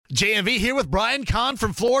JMV here with Brian Kahn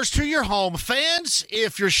from Floors to Your Home. Fans,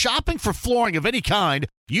 if you're shopping for flooring of any kind,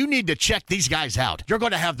 you need to check these guys out. You're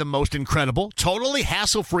going to have the most incredible, totally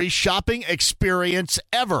hassle-free shopping experience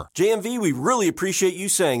ever. JMV, we really appreciate you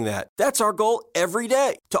saying that. That's our goal every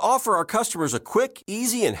day, to offer our customers a quick,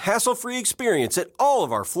 easy, and hassle-free experience at all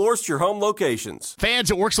of our Floors to Your Home locations.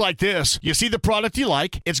 Fans, it works like this. You see the product you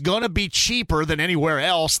like. It's going to be cheaper than anywhere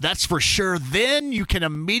else, that's for sure. Then you can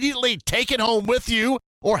immediately take it home with you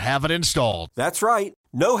or have it installed. That's right.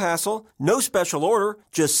 No hassle, no special order.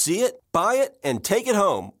 Just see it, buy it, and take it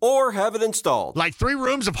home or have it installed. Like 3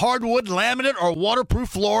 rooms of hardwood, laminate, or waterproof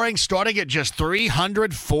flooring starting at just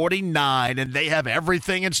 $349, and they have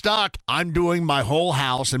everything in stock. I'm doing my whole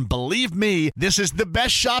house, and believe me, this is the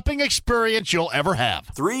best shopping experience you'll ever have.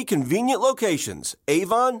 3 convenient locations: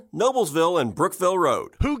 Avon, Noblesville, and Brookville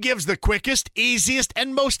Road. Who gives the quickest, easiest,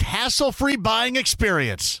 and most hassle-free buying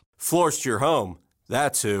experience? Floors to Your Home.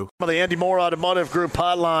 That's who. The Andy Moore Automotive Group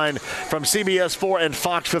hotline from CBS 4 and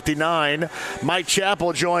Fox 59. Mike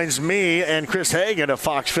Chappell joins me and Chris Hagan of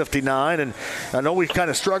Fox 59. And I know we kind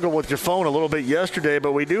of struggled with your phone a little bit yesterday,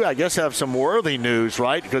 but we do, I guess, have some worthy news,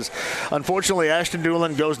 right? Because unfortunately, Ashton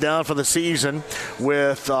Dulin goes down for the season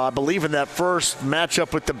with, I believe, in that first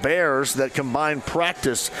matchup with the Bears that combined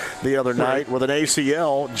practice the other night with an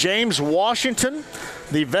ACL. James Washington,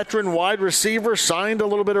 the veteran wide receiver, signed a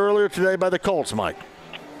little bit earlier today by the Colts, Mike.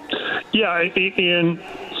 Yeah, and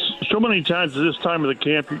so many times at this time of the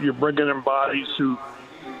camp, you're bringing in bodies who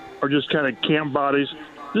are just kind of camp bodies.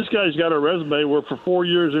 This guy's got a resume where for 4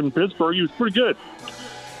 years in Pittsburgh, he was pretty good.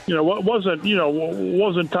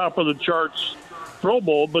 Wasn't top of the charts Pro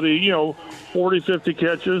Bowl, but he, 40, 50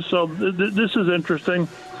 catches. So this is interesting.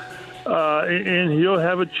 And he'll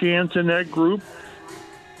have a chance in that group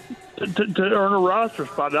to earn a roster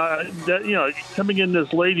spot. Coming in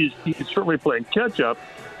this late, he's certainly playing catch-up.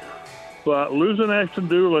 But losing Ashton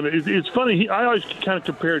Dulin, it's funny. I always kind of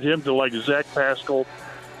compared him to like Zach Pascal,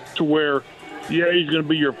 to where, he's going to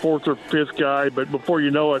be your 4th or 5th guy, but before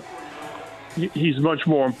you know it, he's much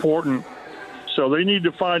more important. So they need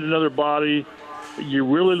to find another body. You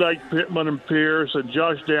really like Pittman and Pierce, and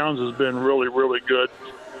Josh Downs has been really, really good.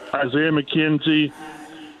 Isaiah McKenzie.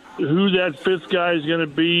 Who that 5th guy is going to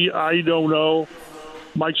be, I don't know.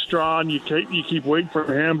 Mike Strawn, you keep waiting for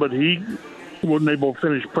him, but he wasn't able to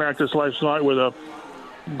finish practice last night with a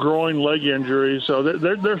groin leg injury. So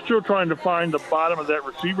they're still trying to find the bottom of that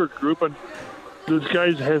receiver group, and this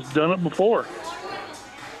guy has done it before.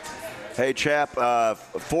 Hey, Chap,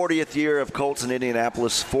 40th year of Colts in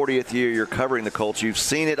Indianapolis, 40th year you're covering the Colts. You've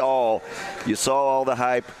seen it all. You saw all the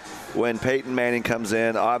hype when Peyton Manning comes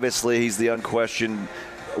in. Obviously, he's the unquestioned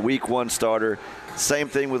Week 1 starter. Same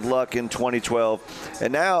thing with Luck in 2012.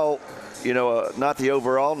 And now, not the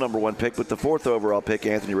overall number 1 pick, but the 4th overall pick,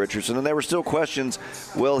 Anthony Richardson. And there were still questions,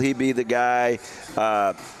 will he be the guy?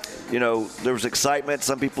 There was excitement.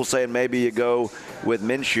 Some people saying maybe you go with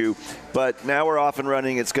Minshew. But now we're off and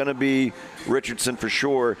running. It's going to be Richardson for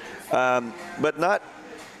sure. But not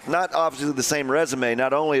obviously the same resume,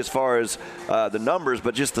 not only as far as the numbers,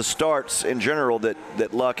 but just the starts in general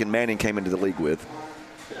that Luck and Manning came into the league with.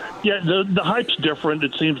 Yeah, the hype's different,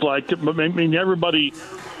 it seems like. I mean, everybody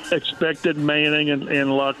expected Manning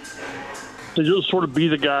and Luck to just sort of be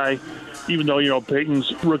the guy, even though,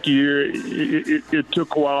 Peyton's rookie year, it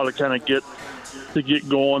took a while to kind of get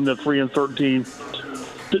going, the 3-13.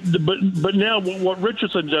 But now what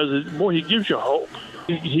Richardson does is, boy, he gives you hope.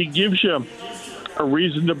 He gives you a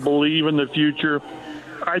reason to believe in the future.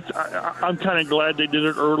 I'm kind of glad they did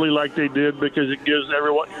it early like they did, because it gives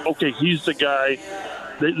everyone, okay, he's the guy.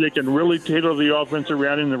 They can really tailor the offense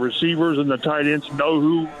around him. The receivers and the tight ends know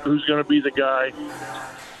who's going to be the guy.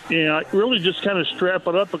 And really just kind of strap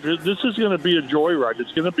it up, because this is going to be a joyride.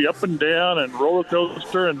 It's going to be up and down and roller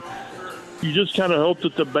coaster, and you just kind of hope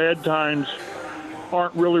that the bad times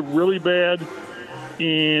aren't really, really bad.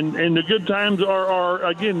 And the good times are,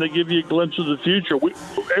 again, they give you a glimpse of the future.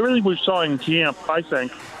 Everything we saw in camp, I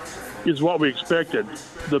think, is what we expected.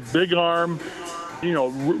 The big arm,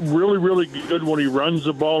 really, really good when he runs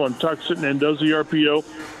the ball and tucks it and then does the RPO.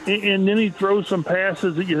 And then he throws some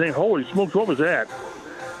passes that you think, holy smokes, what was that?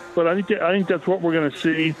 But I think that's what we're going to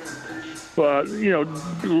see. But,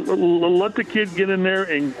 let the kid get in there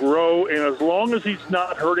and grow. And as long as he's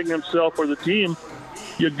not hurting himself or the team,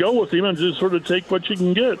 you go with him and just sort of take what you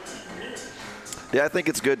can get. Yeah, I think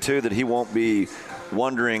it's good, too, that he won't be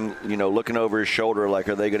wondering, looking over his shoulder, like,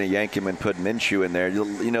 are they going to yank him and put Minshew in there?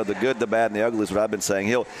 The good, the bad, and the ugly is what I've been saying.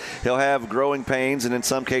 He'll have growing pains, and in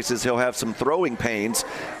some cases he'll have some throwing pains.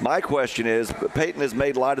 My question is, Peyton has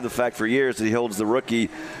made light of the fact for years that he holds the rookie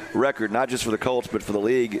record, not just for the Colts, but for the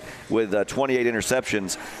league, with 28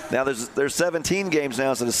 interceptions. Now, there's 17 games now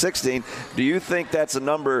instead of 16. Do you think that's a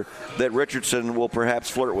number that Richardson will perhaps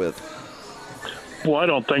flirt with? Well, I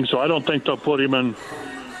don't think so. I don't think they'll put him in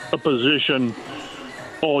a position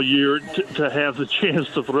all year to have the chance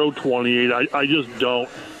to throw 28. I just don't.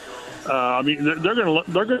 They're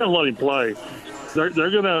gonna let him play. They're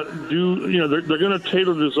gonna do. They're gonna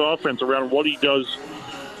tailor this offense around what he does,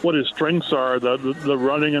 what his strengths are, the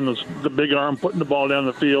running and the big arm, putting the ball down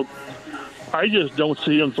the field. I just don't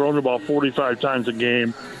see him throwing the ball 45 times a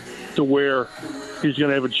game to where he's going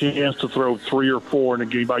to have a chance to throw 3 or 4 in a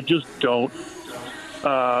game. I just don't.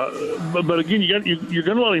 But again, you're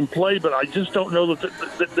going to let him play, but I just don't know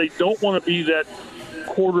that they don't want to be that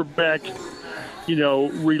quarterback,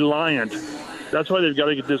 reliant. That's why they've got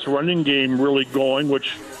to get this running game really going,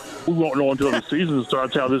 which we won't know until the season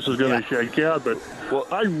starts how this is going to shake out. But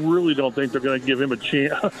I really don't think they're going to give him a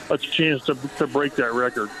chance to break that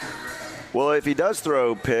record. Well, if he does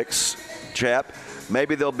throw picks, Chap,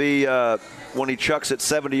 maybe they'll be when he chucks it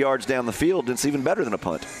 70 yards down the field, it's even better than a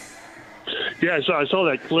punt. Yeah, I saw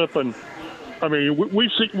that clip, and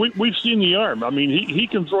we've seen the arm. He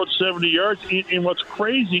can throw it 70 yards, and what's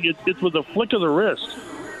crazy, it's with a flick of the wrist.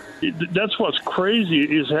 That's what's crazy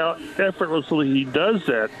is how effortlessly he does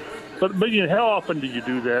that. But how often do you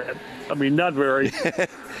do that? Not very.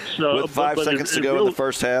 So, with 5 seconds to go in the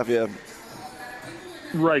first half, yeah.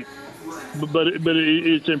 Right. But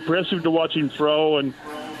it's impressive to watch him throw, and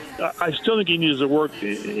I still think he needs to work.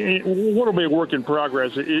 What will be a work in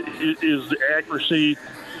progress is the accuracy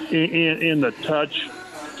and the touch.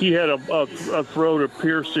 He had a throw to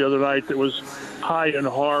Pierce the other night that was high and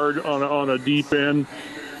hard on a deep end.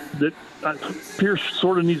 That Pierce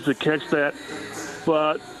sort of needs to catch that.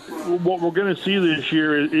 But what we're going to see this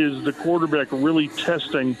year is the quarterback really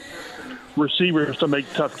testing receivers to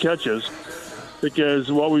make tough catches.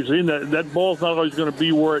 Because what we've seen, that ball's not always going to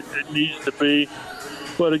be where it needs to be.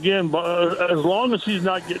 But again, as long as he's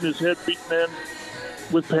not getting his head beaten in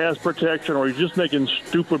with pass protection or he's just making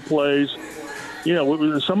stupid plays,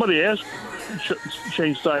 somebody asked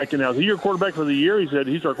Shane Steichen, now, is he your quarterback for the year? He said,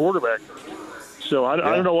 he's our quarterback. So I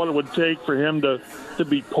don't know what it would take for him to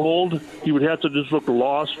be pulled. He would have to just look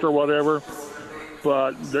lost or whatever.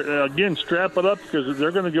 But, again, strap it up because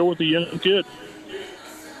they're going to go with the young kid.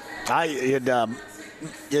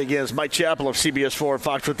 Again, it's Mike Chappell of CBS 4 and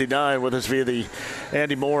Fox 59 with us via the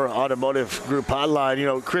Andy Moore Automotive Group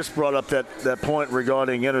hotline. Chris brought up that point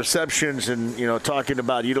regarding interceptions and, talking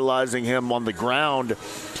about utilizing him on the ground.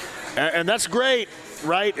 And that's great,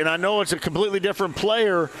 right? And I know it's a completely different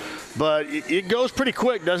player, but it goes pretty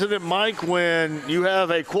quick, doesn't it, Mike, when you have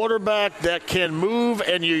a quarterback that can move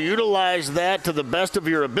and you utilize that to the best of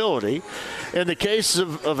your ability. In the case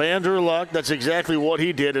of Andrew Luck, that's exactly what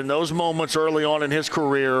he did in those moments early on in his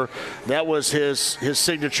career. That was his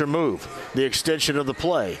signature move, the extension of the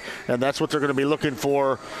play. And that's what they're going to be looking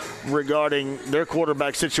for regarding their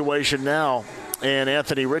quarterback situation now and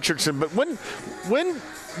Anthony Richardson. But when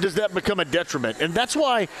does that become a detriment? And that's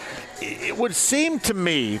why it would seem to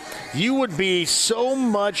me you would be so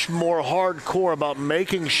much more hardcore about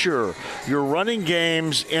making sure your running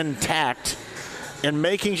game's intact and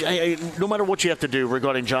making no matter what you have to do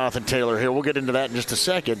regarding Jonathan Taylor here. We'll get into that in just a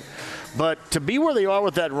second. But to be where they are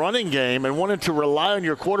with that running game and wanting to rely on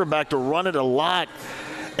your quarterback to run it a lot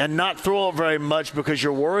and not throw it very much because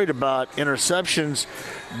you're worried about interceptions,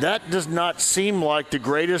 that does not seem like the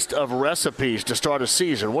greatest of recipes to start a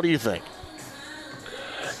season. What do you think?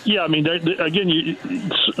 Yeah,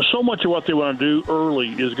 so much of what they want to do early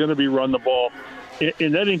is going to be run the ball,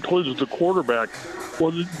 and that includes the quarterback.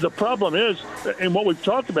 Well, the problem is, and what we've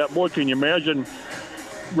talked about, boy, can you imagine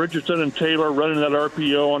Richardson and Taylor running that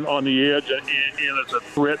RPO on the edge, and it's a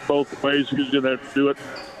threat both ways. Who's going to do it?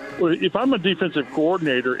 If I'm a defensive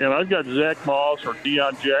coordinator and I've got Zach Moss or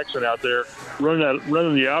Deion Jackson out there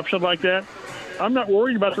running the option like that, I'm not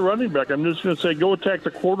worried about the running back. I'm just going to say go attack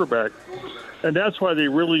the quarterback. And that's why they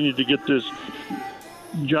really need to get this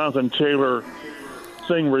Jonathan Taylor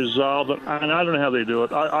thing resolved. And I don't know how they do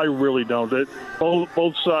it. I really don't.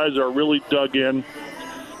 Both sides are really dug in.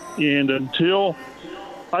 And until –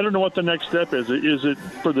 I don't know what the next step is. Is it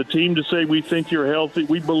for the team to say, we think you're healthy,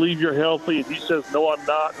 we believe you're healthy, and he says, no, I'm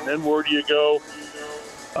not, and then where do you go?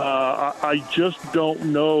 I just don't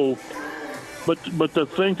know. But to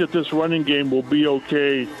think that this running game will be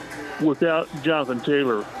okay without Jonathan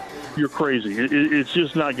Taylor you're crazy. It's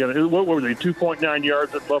just not going to. What were they, 2.9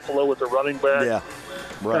 yards at Buffalo with the running back? Yeah,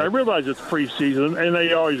 right. And I realize it's preseason, and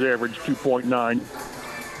they always average 2.9.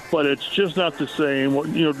 But it's just not the same.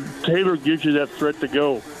 You know, Taylor gives you that threat to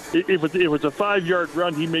go. If it's a 5-yard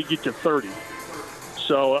run, he may get you 30.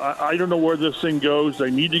 So I don't know where this thing goes.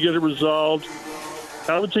 They need to get it resolved.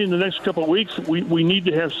 I would say in the next couple of weeks, we need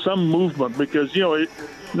to have some movement because, you know,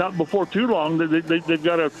 not before too long, they've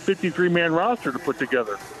got a 53-man roster to put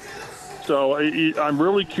together. So I'm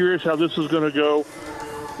really curious how this is going to go.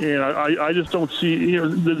 And I just don't see, you know,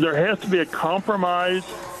 there has to be a compromise.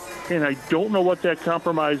 And I don't know what that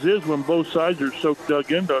compromise is when both sides are so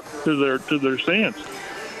dug into their stance.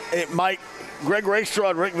 It might. Greg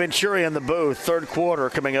Rakestraw and Rick Venturi in the booth, third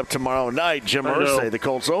quarter coming up tomorrow night. Jim Irsay, the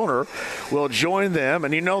Colts owner, will join them.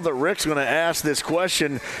 And you know that Rick's going to ask this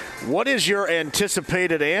question. What is your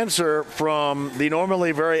anticipated answer from the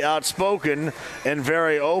normally very outspoken and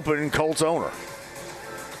very open Colts owner?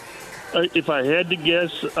 If I had to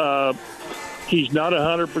guess, he's not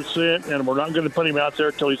 100%, and we're not going to put him out there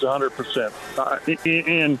until he's 100%.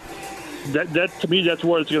 And that to me, that's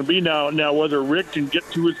what it's going to be now. Now, whether Rick can get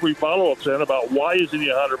 2 or 3 follow-ups in about why isn't he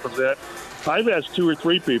 100%, I've asked 2 or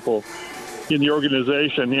 3 people in the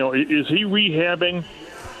organization, you know, is he rehabbing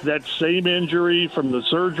that same injury from the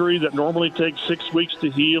surgery that normally takes 6 weeks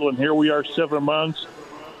to heal, and here we are 7 months?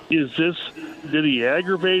 Did he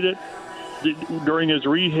aggravate it during his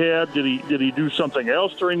rehab? Did he do something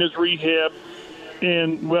else during his rehab?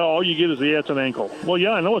 And, well, all you get is, yeah, it's an ankle. Well,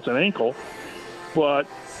 yeah, I know it's an ankle, but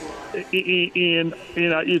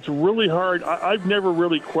it's really hard. I've never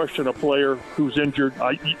really questioned a player who's injured.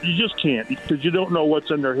 You just can't because you don't know what's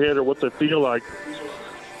in their head or what they feel like.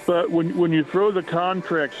 But when you throw the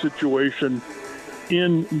contract situation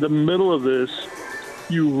in the middle of this,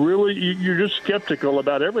 you're just skeptical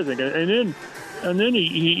about everything. And then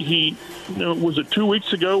he you know, was it 2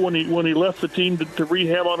 weeks ago when he left the team to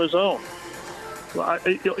rehab on his own?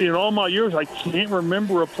 In all my years, I can't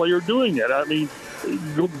remember a player doing that. I mean,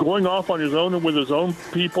 going off on his own and with his own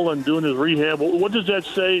people and doing his rehab. What does that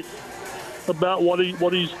say about what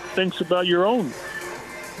he thinks about your own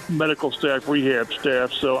medical staff, rehab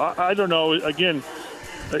staff? So I don't know. Again,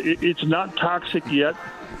 it's not toxic yet,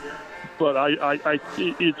 but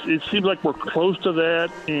it seems like we're close to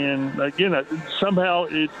that. And again, somehow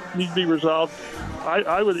it needs to be resolved.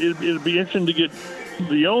 It'd be interesting to get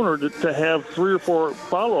the owner to have 3 or 4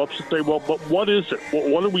 follow-ups to say, well, but what is it?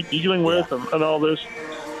 What are we dealing with and all this?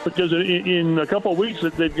 Because in a couple of weeks,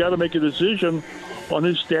 they've got to make a decision on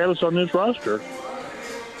his status on this roster.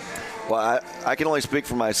 Well, I can only speak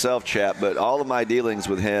for myself, Chap, but all of my dealings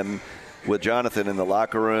with him, with Jonathan in the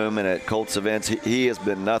locker room and at Colts events, he has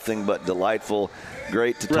been nothing but delightful,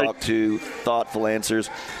 great to talk to, thoughtful answers.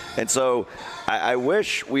 And so I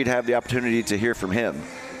wish we'd have the opportunity to hear from him.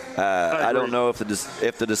 I don't know if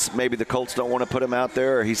maybe the Colts don't want to put him out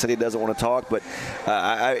there, or he said he doesn't want to talk. But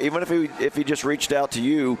even if he just reached out to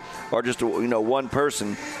you, or just one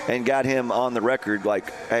person, and got him on the record,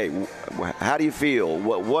 like, hey, how do you feel?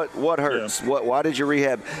 What hurts? Yeah. Why did you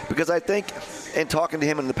rehab? Because I think, in talking to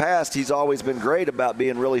him in the past, he's always been great about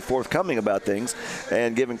being really forthcoming about things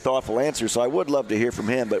and giving thoughtful answers. So I would love to hear from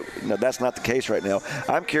him, but that's not the case right now.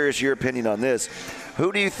 I'm curious your opinion on this.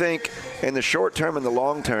 Who do you think, in the short term and the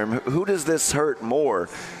long term, who does this hurt more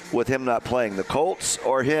with him not playing, the Colts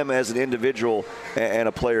or him as an individual and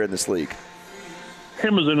a player in this league?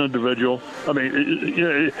 Him as an individual. I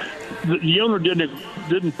mean, the owner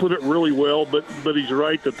didn't put it really well, but he's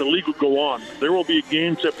right that the league will go on. There will be a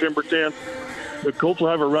game September 10th. The Colts will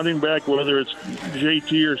have a running back, whether it's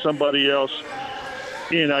JT or somebody else.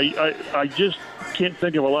 And I just can't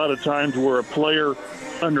think of a lot of times where a player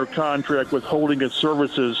under contract withholding his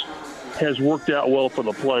services has worked out well for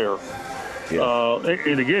the player. Yeah.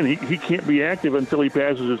 And again, he can't be active until he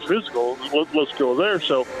passes his physical. Let's go there.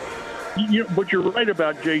 So, but you're right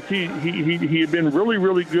about JT. He had been really,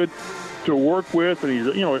 really good to work with, and he's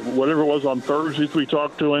whatever it was on Thursdays we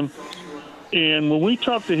talked to him. And when we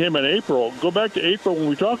talked to him in April, go back to April when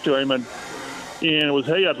we talked to him, and it was,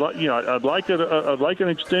 hey, I'd like an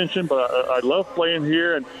extension, but I love playing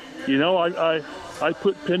here, and I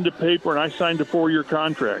put pen to paper and I signed a 4-year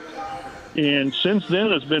contract. And since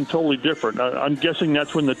then, it's been totally different. I'm guessing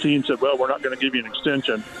that's when the team said, well, we're not going to give you an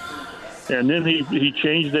extension. And then he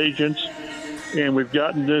changed agents, and we've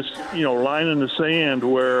gotten this, line in the sand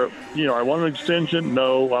where, I want an extension,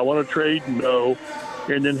 no. I want to trade, no.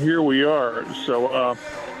 And then here we are. So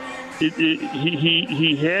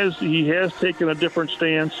he has taken a different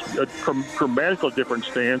stance, a dramatically different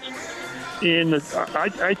stance. And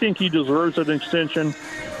I think he deserves an extension,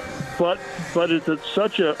 but it's at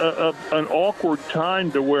such an awkward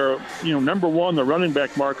time to where, number one, the running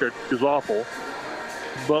back market is awful.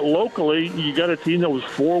 But locally, you got a team that was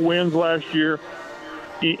 4 wins last year,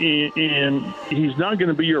 and he's not going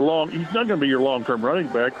to be your long-term running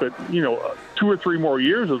back. But 2 or 3 more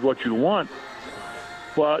years is what you want.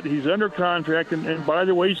 But he's under contract, and by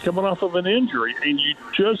the way, he's coming off of an injury, and you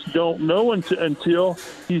just don't know until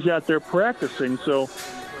he's out there practicing. So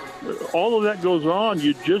all of that goes on.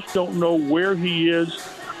 You just don't know where he is.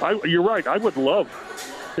 You're right. I would love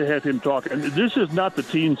to have him talk. And this is not the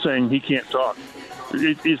team saying he can't talk.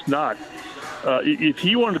 It's not. If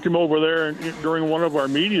he wanted to come over there during one of our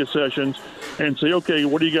media sessions and say, okay,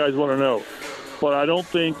 what do you guys want to know? But I don't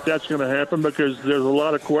think that's going to happen because there's a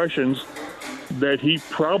lot of questions that he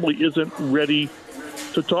probably isn't ready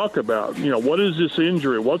to talk about. What is this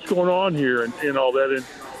injury? What's going on here and all that? And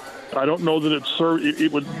I don't know that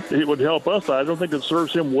it would help us. I don't think it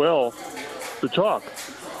serves him well to talk.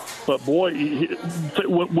 But boy,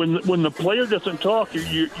 when the player doesn't talk,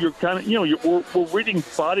 you're kind of we're reading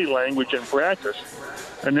body language in practice,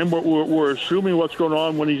 and then we're assuming what's going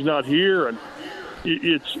on when he's not here. And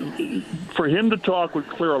it's for him to talk would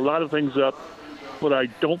clear a lot of things up, but I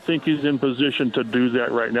don't think he's in position to do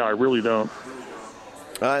that right now. I really don't.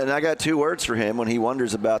 And I got 2 words for him when he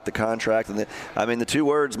wonders about the contract. And the 2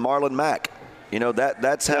 words, Marlon Mack.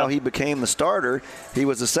 That's how he became the starter. He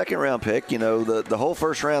was a second-round pick. The whole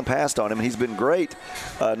first round passed on him. He's been great,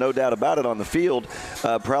 no doubt about it, on the field.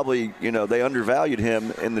 Probably, they undervalued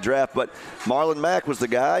him in the draft. But Marlon Mack was the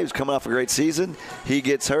guy who's coming off a great season. He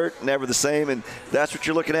gets hurt, never the same, and that's what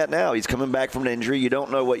you're looking at now. He's coming back from an injury. You don't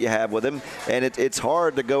know what you have with him, and it's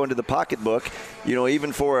hard to go into the pocketbook,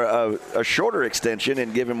 even for a shorter extension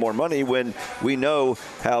and give him more money when we know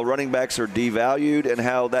how running backs are devalued and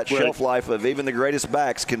how that shelf life of even the greatest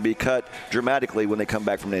backs can be cut dramatically when they come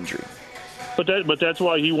back from an injury. But that's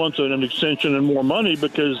why he wants an extension and more money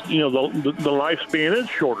because the lifespan is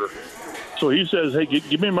shorter. So he says, hey,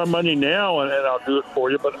 give me my money now and I'll do it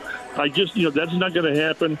for you. But I just that's not going to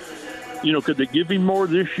happen. Could they give him more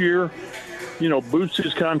this year? Boost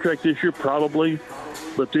his contract this year probably.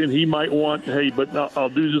 But then he might want, hey, but I'll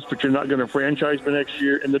do this, but you're not going to franchise me next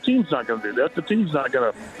year. And the team's not going to do that. The team's not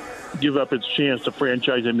going to give up its chance to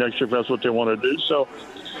franchise him next year if that's what they want to do. So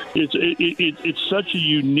it's such a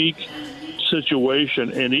unique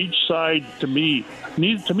situation, and each side, to me,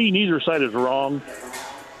 neither side is wrong.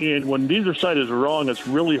 And when neither side is wrong, it's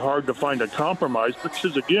really hard to find a compromise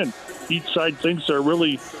because, again, each side thinks they're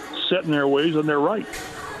really set in their ways and they're right.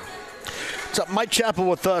 So Mike Chappell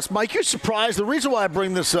with us. Mike, you're surprised. The reason why I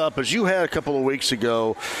bring this up is you had a couple of weeks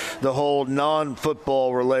ago the whole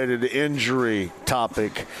non-football related injury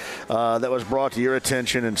topic that was brought to your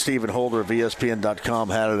attention, and Stephen Holder of ESPN.com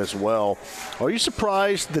had it as well. Are you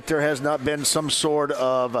surprised that there has not been some sort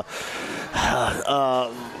of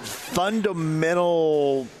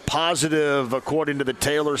fundamental positive, according to the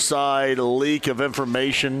Taylor side, leak of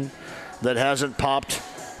information that hasn't popped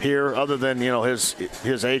here, other than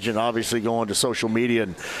his agent obviously going to social media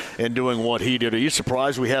and doing what he did? Are you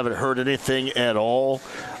surprised we haven't heard anything at all,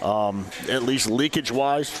 at least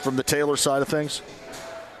leakage-wise, from the Taylor side of things?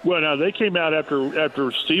 Well, now they came out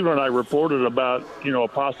after Steven and I reported about a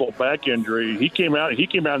possible back injury. He came out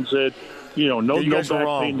and said, no back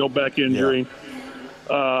pain, no back injury.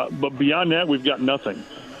 Yeah. But beyond that, we've got nothing.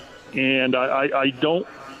 And I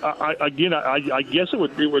guess it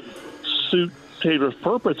would suit Taylor's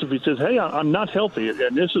purpose if he says, hey, I'm not healthy,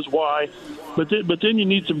 and this is why. But then you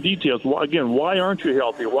need some details. Again, why aren't you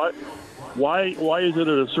healthy? Why is it at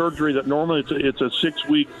a surgery that normally it's a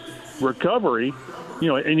 6-week recovery?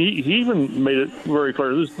 And he even made it very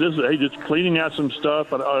clear. This hey, just cleaning out some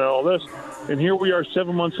stuff and all this. And here we are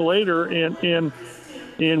 7 months later, and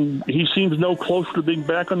he seems no closer to being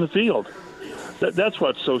back on the field. That's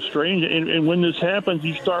what's so strange. And when this happens,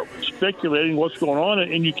 you start speculating what's going on,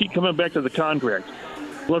 and you keep coming back to the contract.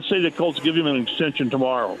 Let's say the Colts give him an extension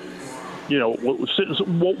tomorrow.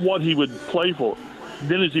 What he would play for.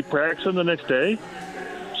 Then is he practicing the next day?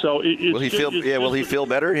 So will he feel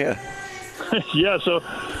better? Yeah. Yeah.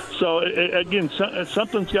 So again,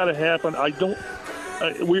 something's got to happen.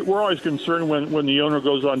 We're always concerned when the owner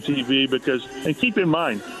goes on TV and keep in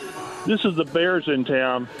mind, this is the Bears in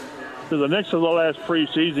town. To the next to the last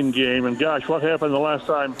preseason game, and gosh, what happened the last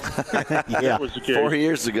time that was the case? 4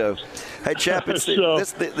 years ago. Hey, Chap, it's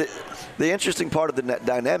the interesting part of the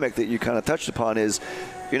dynamic that you kind of touched upon is,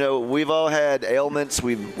 we've all had ailments.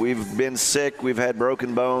 We've been sick. We've had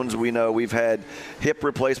broken bones. We've had hip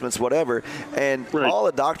replacements, whatever. And all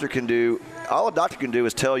a doctor can do all a doctor can do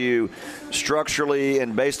is tell you structurally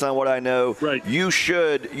and based on what I know, right, you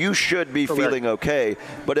should be correct, feeling okay.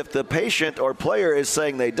 But if the patient or player is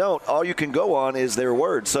saying they don't, all you can go on is their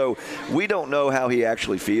word. So we don't know how he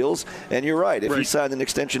actually feels. And you're right. If he signed an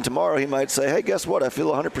extension tomorrow, he might say, hey, guess what? I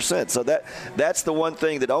feel 100%. So that's the one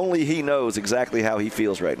thing that only he knows exactly how he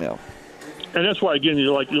feels right now. And that's why, again,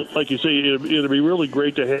 like you say, it'd be really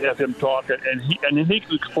great to have him talk, and he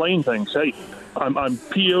can explain things. Hey, I'm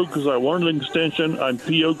PO'd because I wanted an extension. I'm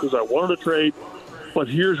PO'd because I wanted a trade. But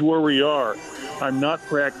here's where we are. I'm not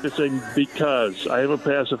practicing because I haven't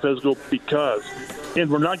passed a physical because,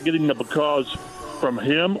 and we're not getting the because from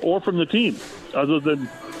him or from the team, other than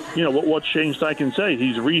what Shane Steichen say.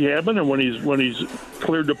 He's rehabbing, and when he's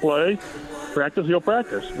cleared to play, practice, he'll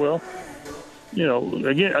practice. Well,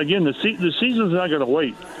 again, the season's not going to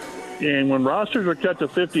wait. And when rosters are cut to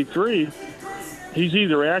 53, he's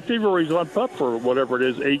either active or he's on PUP for whatever it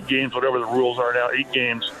is, 8 games, whatever the rules are now, 8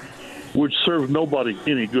 games, which serve nobody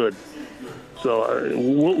any good. So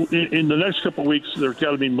in the next couple of weeks, there's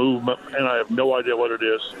got to be movement, and I have no idea what it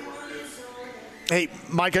is. Hey,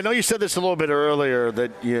 Mike, I know you said this a little bit earlier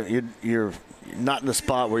that you're not in the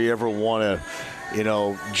spot where you ever want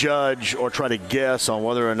to judge or try to guess on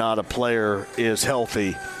whether or not a player is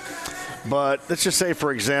healthy. But let's just say,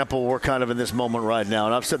 for example, we're kind of in this moment right now,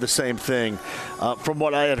 and I've said the same thing. From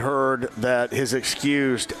what I had heard, that his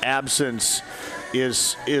excused absence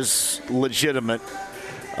is legitimate.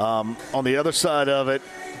 On the other side of it,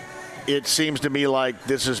 it seems to me like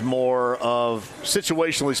this is more of,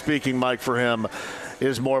 situationally speaking, Mike, for him,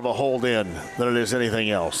 is more of a hold-in than it is anything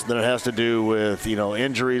else, than it has to do with,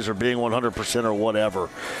 injuries or being 100% or whatever.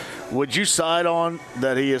 Would you side on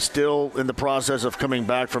that he is still in the process of coming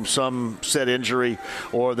back from some said injury,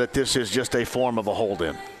 or that this is just a form of a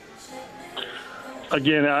hold-in?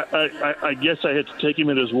 Again, I guess I had to take him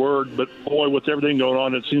at his word, but boy, with everything going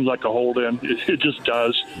on, it seems like a hold-in. It just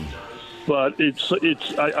does. But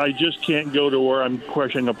I just can't go to where I'm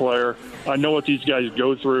questioning a player. I know what these guys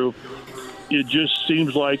go through. It just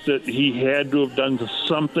seems like that he had to have done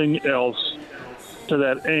something else to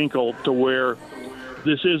that ankle to where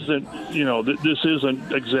this isn't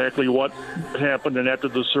exactly what happened. And after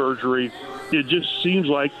the surgery, it just seems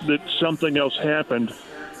like that something else happened.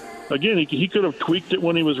 Again, he could have tweaked it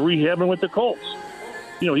when he was rehabbing with the Colts.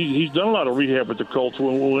 He's done a lot of rehab with the Colts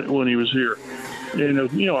when he was here. And,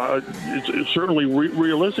 it's certainly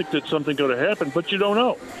realistic that something could have happened, but you don't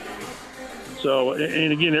know. So,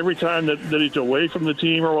 and again, every time that he's away from the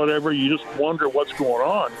team or whatever, you just wonder what's going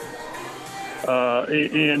on.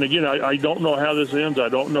 And again, I don't know how this ends. I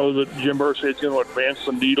don't know that Jim Irsay is going to advance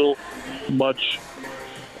the needle much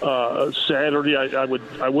Saturday.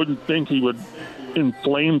 I wouldn't think he would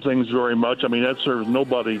inflame things very much. I mean, that serves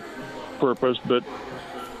nobody purpose. But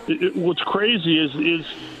what's crazy is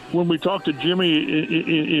when we talked to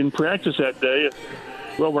Jimmy in practice that day,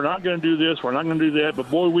 well, we're not going to do this, we're not going to do that,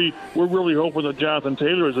 but boy, we're really hoping that Jonathan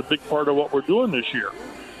Taylor is a big part of what we're doing this year.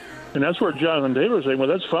 And that's where Jonathan Taylor is saying, well,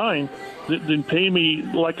 that's fine, then pay me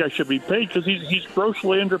like I should be paid, because he's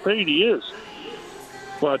grossly underpaid, he is.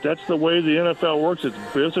 But that's the way the NFL works, it's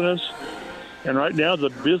business, and right now the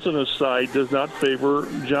business side does not favor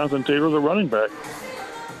Jonathan Taylor, the running back.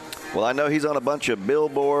 Well, I know he's on a bunch of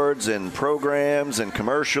billboards and programs and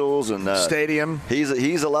commercials and stadium.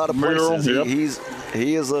 He's a lot of places. Yep.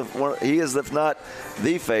 He is if not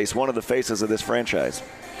the face, one of the faces of this franchise.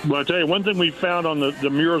 Well, I tell you, one thing we found on the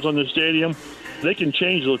murals on the stadium, they can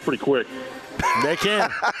change those pretty quick. They can.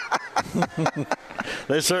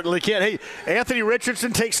 They certainly can. Hey, Anthony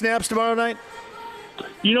Richardson take snaps tomorrow night?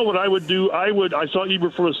 You know what I would do? I saw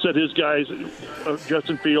Eberflus said his guys,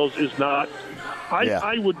 Justin Fields is not.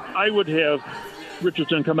 I would have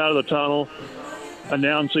Richardson come out of the tunnel,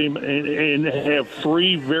 announce him, and have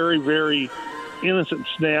 3 very, very innocent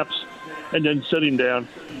snaps, and then sit him down.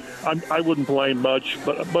 I wouldn't play him much,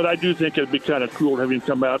 but I do think it'd be kind of cool to have him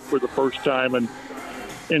come out for the first time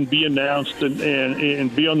and be announced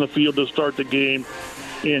and be on the field to start the game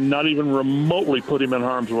and not even remotely put him in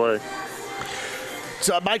harm's way.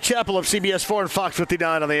 So Mike Chappell of CBS 4 and Fox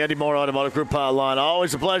 59 on the Andy Moore Automotive Group hotline.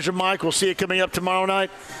 Always a pleasure, Mike. We'll see you coming up tomorrow night.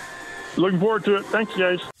 Looking forward to it. Thanks,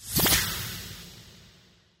 guys.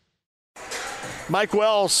 Mike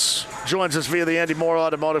Wells joins us via the Andy Moore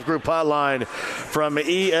Automotive Group hotline from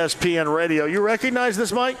ESPN Radio. You recognize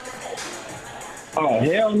this, Mike? Oh,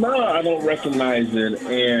 hell no, I don't recognize it.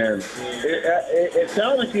 And it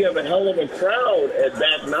sounds like you have a hell of a crowd at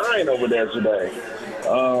Back 9 over there today.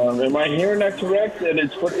 Am I hearing that correct? That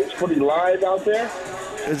it's pretty live out there?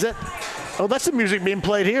 Is it? Oh, that's the music being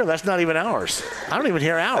played here. That's not even ours. I don't even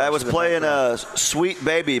hear ours. I was playing Sweet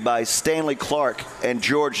Baby by Stanley Clarke and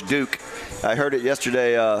George Duke. I heard it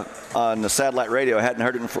yesterday on the satellite radio. I hadn't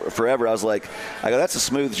heard it in forever. I go, that's a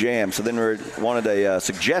smooth jam. So then we wanted a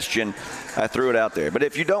suggestion. I threw it out there. But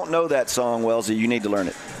if you don't know that song, Wellesley, you need to learn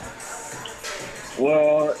it.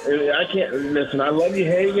 Well, I can't listen. I love you,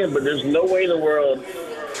 Hagan, but there's no way in the world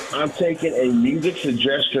I'm taking a music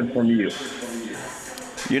suggestion from you.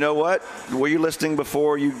 You know what? Were you listening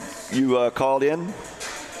before you called in?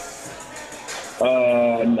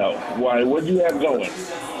 No. Why? What do you have going?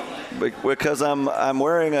 Because I'm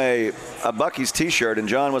wearing a Buc-ee's T-shirt, and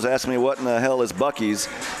John was asking me what in the hell is Buc-ee's,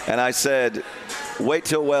 and I said, wait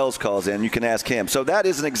till Wells calls in. You can ask him. So that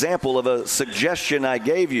is an example of a suggestion I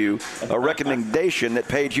gave you, a recommendation that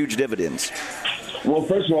paid huge dividends. Well,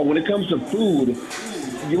 first of all, when it comes to food,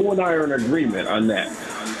 you and I are in agreement on that.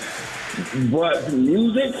 But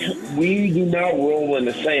music, we do not roll in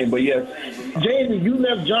the same. But yes, Jamie, you've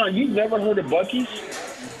never heard of Buc-ee's?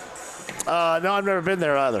 No, I've never been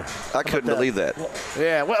there either. I couldn't believe that.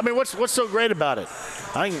 Yeah, well, I mean, what's so great about it?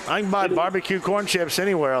 I can buy barbecue corn chips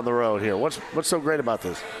anywhere on the road here. What's so great about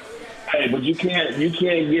this? Hey, but you can't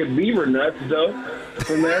get beaver nuts though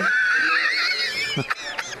from there.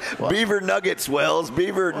 Beaver nuggets, Wells.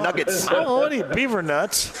 Beaver nuggets. I don't eat beaver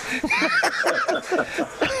nuts.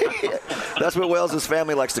 That's what Wells'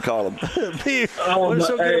 family likes to call them. What is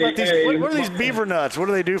so good about these? What are these beaver nuts? What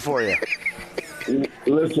do they do for you?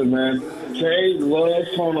 Listen, man. Jay loves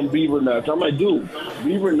calling them beaver nuts. I'm like, dude,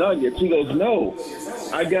 beaver nuggets. He goes, no,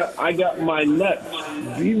 I got my nuts,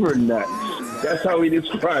 beaver nuts. That's how he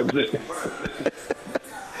describes it.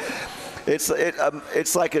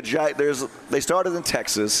 It's like a giant. They started in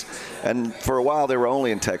Texas, and for a while they were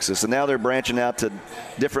only in Texas, and now they're branching out to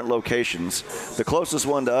different locations. The closest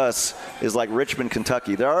one to us is like Richmond,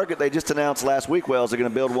 Kentucky. They just announced last week, Wells, they're going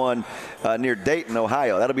to build one near Dayton,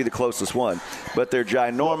 Ohio. That'll be the closest one. But they're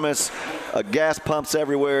ginormous, gas pumps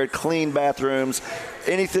everywhere, clean bathrooms,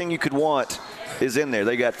 anything you could want is in there.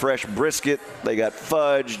 They got fresh brisket, they got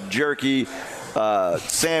fudge, jerky,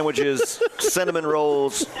 sandwiches, cinnamon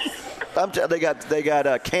rolls. They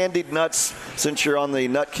got candied nuts. Since you're on the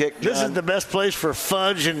nut kick, John. This is the best place for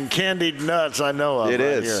fudge and candied nuts I know of. It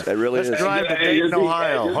is. It really is. Let's drive to Dayton,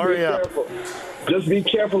 Ohio. Hurry up. Just be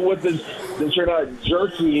careful with this that you're not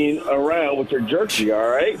jerkying around with your jerky, all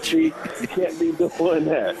right? You can't be doing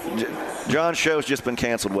that. John's show's just been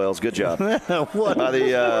canceled, Wells. Good job. What by the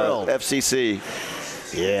FCC.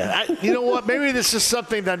 Yeah, you know what? Maybe this is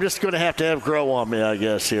something that I'm just going to have grow on me, I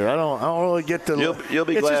guess. Here, I don't really get to. You'll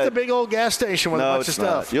be it's glad. Just a big old gas station with a bunch of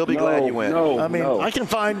stuff. Not. You'll be glad you went. I can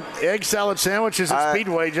find egg salad sandwiches at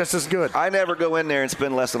Speedway just as good. I never go in there and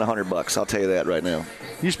spend less than $100. I'll tell you that right now.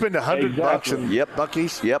 You spend $100 in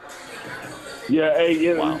Buc-ee's? Yep. Yeah,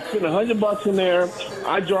 hey, wow. Spend $100 in there.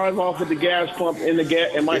 I drive off with the gas pump in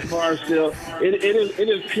my car still. It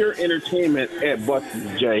is pure entertainment at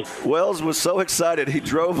Buc-ee's, Jay. Wells was so excited he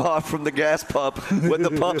drove off from the gas pump with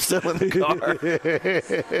the pump still in the car.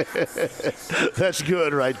 That's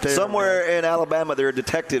good right there. Somewhere in Alabama, there are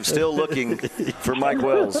detectives still looking for Mike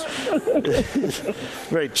Wells.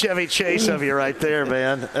 Great Chevy Chase of you right there,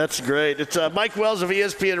 man. That's great. It's Mike Wells of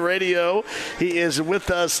ESPN Radio. He is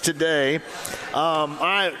with us today.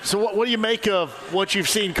 So what do you make of what you've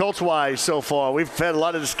seen Colts-wise so far? We've had a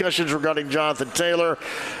lot of discussions regarding Jonathan Taylor.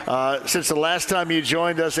 Since the last time you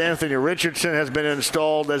joined us, Anthony Richardson has been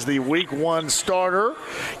installed as the Week 1 starter.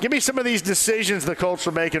 Give me some of these decisions the Colts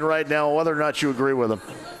are making right now, whether or not you agree with them.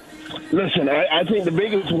 Listen, I think the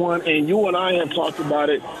biggest one, and you and I have talked about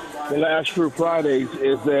it the last few Fridays,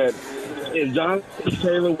 is that if Jonathan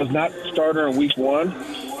Taylor was not the starter in Week 1,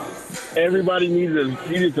 everybody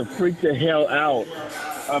needed to freak the hell out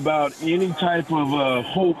about any type of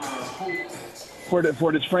hope for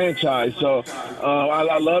this franchise. So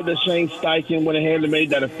I love that Shane Steichen went ahead and made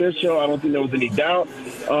that official. I don't think there was any doubt.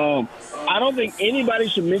 I don't think anybody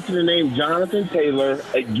should mention the name Jonathan Taylor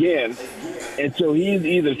again until he's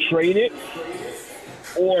either traded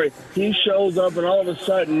or he shows up and all of a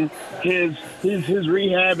sudden his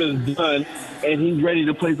rehab is done and he's ready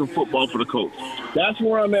to play some football for the Colts. That's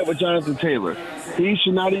where I'm at with Jonathan Taylor. He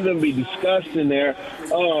should not even be discussed in there.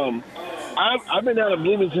 I've been down at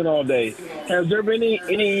Bloomington all day. Has there been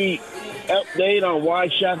any update on why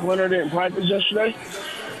Shaq Leonard didn't practice yesterday?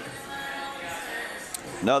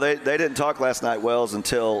 No, they didn't talk last night, Wells,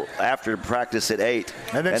 until after practice at 8.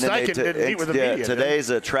 And then Steichen didn't meet with the media.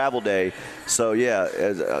 Today's a travel day, so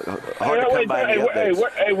hard to come by any updates.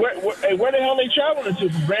 Where the hell they traveling to?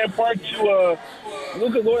 From Grand Park to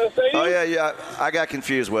Lucas Oil Stadium? Oh yeah. I got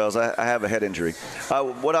confused, Wells. I have a head injury.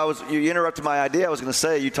 You interrupted my idea. I was going to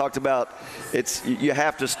say, you talked about you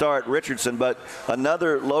have to start Richardson, but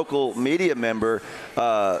another local media member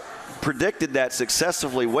predicted that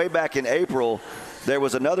successfully way back in April. There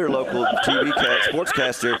was another local TV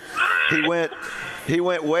sportscaster. He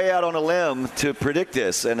went way out on a limb to predict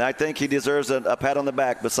this, and I think he deserves a pat on the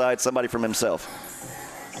back besides somebody from himself.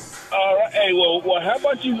 All right. Hey, well, how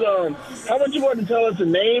about you go ahead and tell us the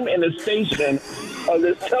name and the station of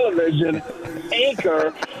this television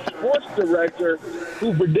anchor, sports director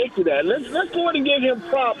who predicted that? Let's go ahead and give him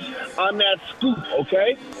props on that scoop,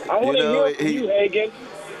 okay? I want to hear from you, Hagan.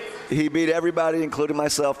 He beat everybody, including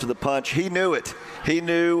myself, to the punch. He knew it. He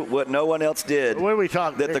knew what no one else did. What are we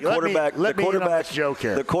talking? That the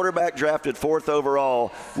quarterback drafted 4th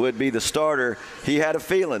overall would be the starter. He had a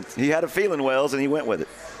feeling. Wells, and he went with it.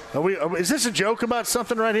 Is this a joke about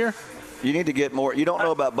something right here? You need to get more. You don't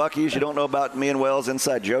know about Buc-ee's. You don't know about me and Wells'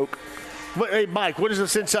 inside joke. Hey, Mike, what is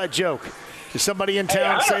this inside joke? Did somebody in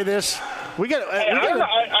town say this? We got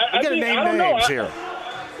to name names here.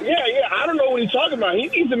 Yeah, I don't know what he's talking about. He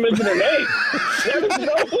needs to mention a name. Let us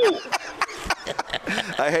know who.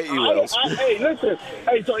 I hate you, Wells. Hey, listen.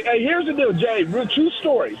 Hey, here's the deal, Jay. Real true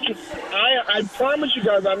story. I promise you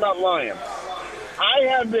guys, I'm not lying. I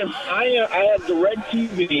have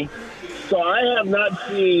DirecTV, so I have not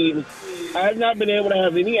been able to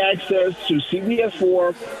have any access to CBS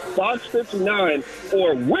 4, Fox 59,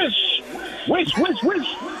 or Wish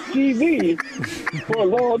TV for a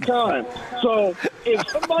long time. So if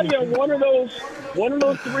somebody on one of those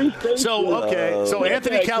 3 stations. So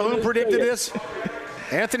Anthony Calhoun predicted this.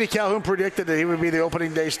 Anthony Calhoun predicted that he would be the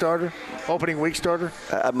opening week starter.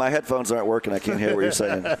 My headphones aren't working. I can't hear what you're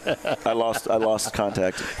saying. I lost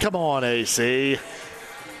contact. Come on, AC.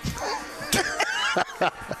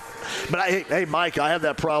 But hey, Mike, I have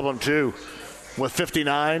that problem too with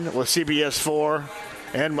 59, with CBS 4,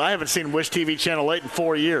 and I haven't seen Wish TV Channel 8 in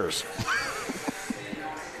 4 years.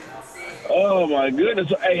 Oh my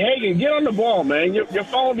goodness! Hey, Hagan, get on the ball, man. You're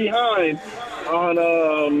falling behind on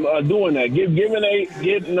doing that.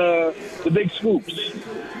 Getting the big scoops.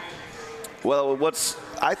 Well,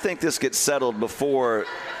 I think this gets settled before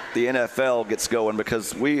the NFL gets going,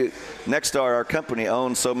 because Nexstar, our company,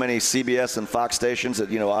 owns so many CBS and Fox stations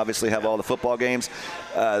that obviously have all the football games.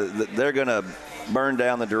 They're going to burn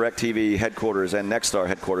down the DirecTV headquarters and Nexstar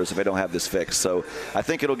headquarters if they don't have this fixed. So I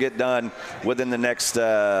think it'll get done within the next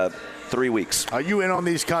 3 weeks. Are you in on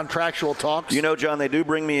these contractual talks? John, they do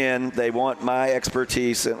bring me in. They want my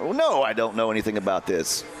expertise. And no, I don't know anything about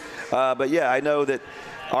this. But yeah, I know that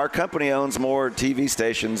our company owns more TV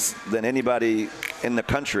stations than anybody in the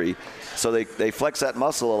country. So they flex that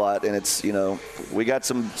muscle a lot. And it's, we got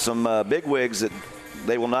some big wigs that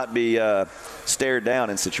they will not be stared down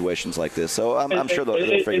in situations like this. So I'm sure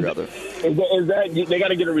they'll figure out. Is that they got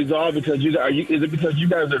to get it resolved because is it because you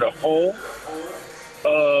guys are the home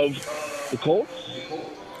of the Colts?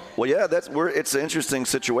 Well, yeah, it's an interesting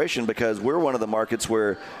situation because we're one of the markets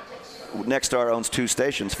where Nexstar owns 2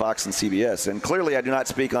 stations, Fox and CBS. And clearly I do not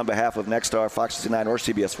speak on behalf of Nexstar, Fox 69, or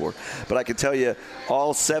CBS 4. But I can tell you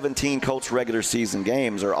all 17 Colts regular season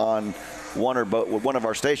games are on one of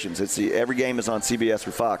our stations. Every game is on CBS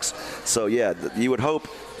or Fox. So, yeah, you would hope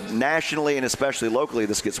nationally and especially locally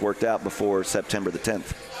this gets worked out before September the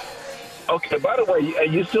 10th. Okay, by the way,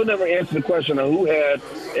 you still never answered the question on who had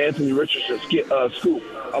Anthony Richardson's scoop.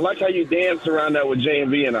 I like how you danced around that with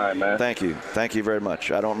JMV and I, man. Thank you very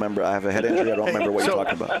much. I don't remember. I have a head injury. I don't remember what you're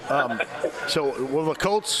talking about. So will the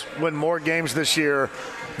Colts win more games this year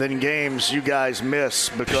than games you guys miss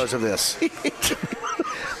because of this?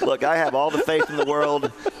 Look, I have all the faith in the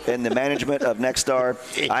world in the management of Nexstar.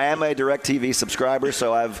 I am a DirecTV subscriber,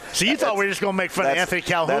 so So you thought we were just going to make fun of Anthony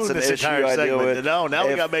Calhoun this entire segment. No, now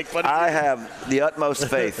we got to make fun of you. I have the utmost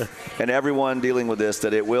faith in everyone dealing with this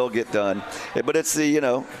that it will get done. But it's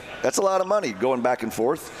that's a lot of money going back and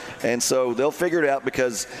forth. And so they'll figure it out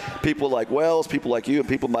because people like Wells, people like you, and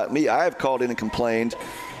people like me, I have called in and complained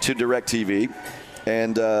to DirecTV.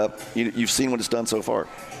 And you've seen what it's done so far.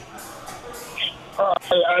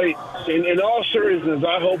 In all seriousness,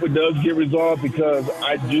 I hope it does get resolved because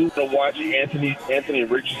I do want to watch Anthony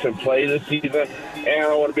Richardson play this season, and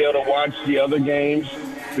I want to be able to watch the other games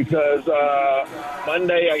because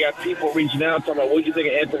Monday, I got people reaching out talking about what do you think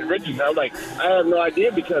of Anthony Richardson. I was like, I have no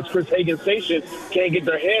idea because Chris Hagen's station can't get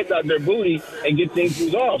their heads out their booty and get things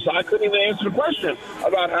resolved. So I couldn't even answer the question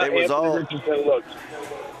about how Anthony Richardson looked.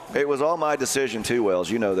 It was all my decision too, Wells.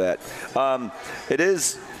 You know that. It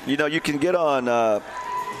is. You know, you can get on.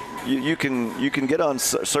 You can get on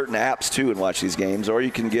certain apps too and watch these games, or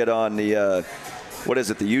you can get on the. What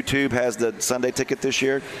is it? The YouTube has the Sunday ticket this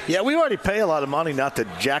year. Yeah, we already pay a lot of money not to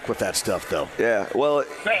jack with that stuff, though. Yeah. Well.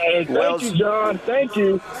 Hey, thank you, John. Thank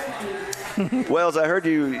you. Wells, I heard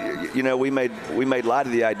you. You know, we made light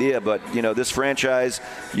of the idea, but you know, this franchise,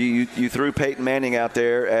 you threw Peyton Manning out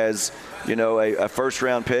there as, you know, a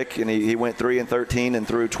first-round pick, and he went 3-13 and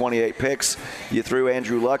threw 28 picks. You threw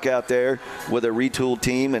Andrew Luck out there with a retooled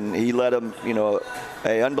team, and he led them, you know,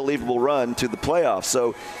 an unbelievable run to the playoffs.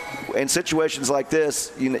 So in situations like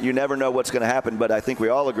this, you never know what's going to happen, but I think we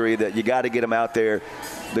all agree that you got to get them out there,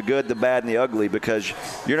 the good, the bad, and the ugly, because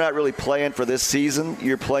you're not really playing for this season.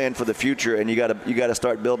 You're playing for the future, and you got to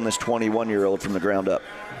start building this 21-year-old from the ground up.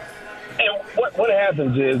 And what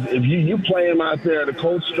happens is if you play them out there, the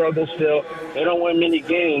Colts struggle still. They don't win many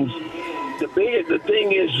games. The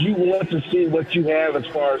thing is you want to see what you have as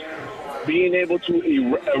far as being able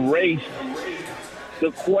to erase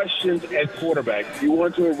the questions at quarterback. You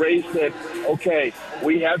want to erase that, okay,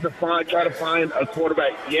 we have to try to find a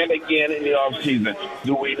quarterback yet again in the offseason.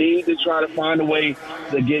 Do we need to try to find a way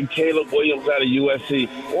to get Caleb Williams out of USC?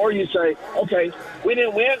 Or you say, okay, we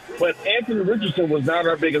didn't win, but Anthony Richardson was not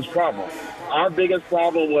our biggest problem. Our biggest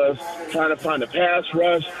problem was trying to find a pass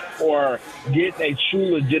rush or get a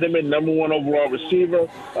true legitimate number one overall receiver.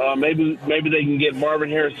 Maybe they can get Marvin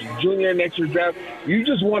Harris Jr. next year's draft. You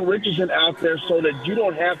just want Richardson out there so that you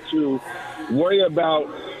don't have to worry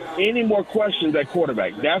about any more questions at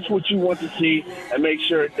quarterback. That's what you want to see and make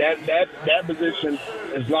sure that position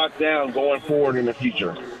is locked down going forward in the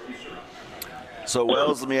future. So,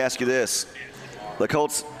 Wells, let me ask you this. The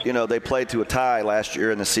Colts, you know, they played to a tie last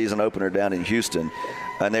year in the season opener down in Houston,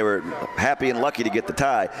 and they were happy and lucky to get the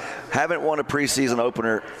tie. Haven't won a preseason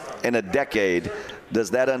opener in a decade.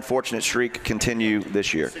 Does that unfortunate streak continue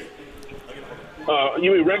this year?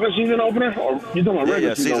 You mean regular season opener? Or you talking about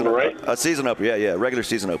regular season opener, right? A season opener, yeah, regular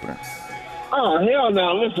season opener. Oh, hell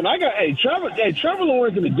no. Listen, Trevor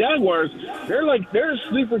Lawrence and the Jaguars, they're a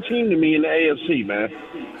sleeper team to me in the AFC, man.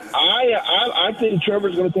 I think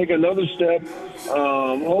Trevor's going to take another step.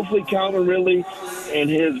 Hopefully Calvin Ridley and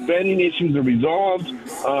his betting issues are resolved.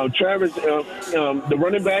 Trevor's the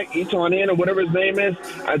running back, Etienne or whatever his name is,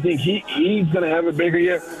 I think he's going to have a bigger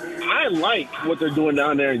year. I like what they're doing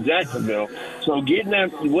down there in Jacksonville. So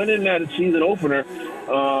winning that season opener,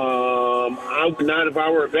 I would not, if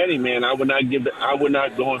I were a betting man, I would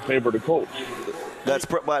not go in favor of the Colts.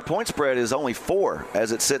 That point spread is only 4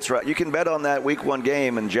 as it sits right. You can bet on that week 1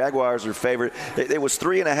 game, and Jaguars are favored. It was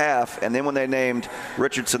 3.5, and then when they named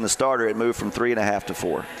Richardson the starter, it moved from 3.5 to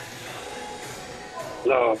 4.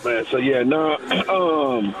 Oh man, so yeah, no,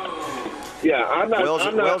 yeah, I'm not.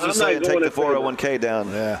 Wells is saying take the 401k down.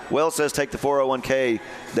 Yeah. Wells says take the 401k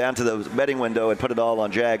down to the betting window and put it all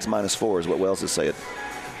on Jags -4 is what Wells is saying.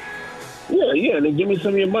 Yeah, then give me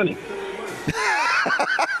some of your money.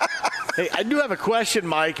 Hey, I do have a question,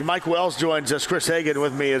 Mike. Mike Wells joins us. Chris Hagan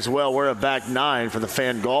with me as well. We're at back 9 for the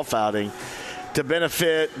fan golf outing to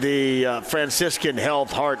benefit the Franciscan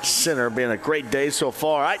Health Heart Center. Being a great day so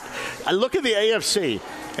far. I look at the AFC,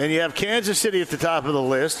 and you have Kansas City at the top of the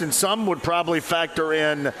list, and some would probably factor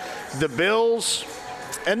in the Bills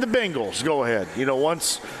and the Bengals. Go ahead. You know,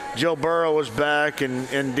 once Joe Burrow is back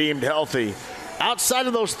and deemed healthy. Outside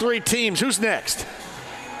of those 3 teams, who's next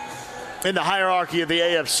in the hierarchy of the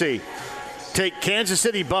AFC? Take Kansas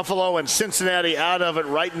City, Buffalo, and Cincinnati out of it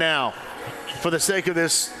right now for the sake of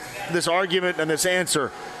this argument and this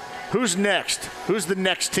answer. Who's next? Who's the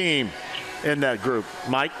next team in that group?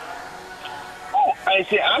 Mike? I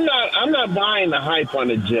see. I'm not buying the hype on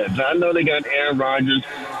the Jets. I know they got Aaron Rodgers.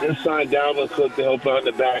 They signed Dalvin Cook to help out in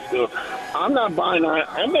the backfield. I'm not buying the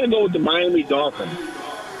hype. I'm going to go with the Miami Dolphins.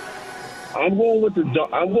 I'm going with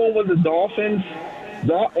the Dolphins.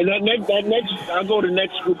 And that next, I'll go to the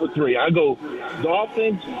next group of 3. I go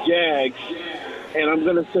Dolphins, Jags, and I'm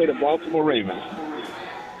going to say the Baltimore Ravens.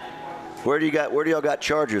 Where do y'all got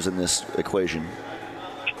Chargers in this equation?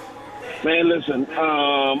 Man, listen,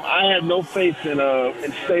 I have no faith in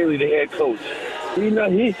Staley, the head coach. He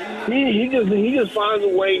just finds a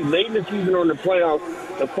way late in the season or in the playoffs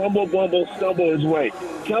to fumble, stumble his way.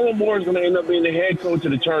 Kellen Moore is going to end up being the head coach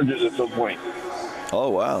of the Chargers at some point. Oh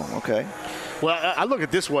wow, okay. Well, I look at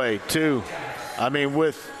it this way, too. I mean,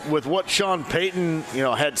 with what Sean Payton,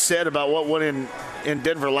 had said about what went in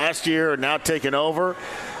Denver last year and now taking over.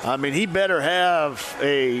 I mean, he better have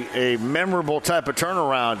a memorable type of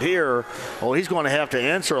turnaround here. Well, he's going to have to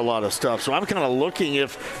answer a lot of stuff. So I'm kind of looking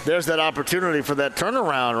if there's that opportunity for that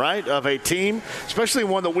turnaround, right, of a team, especially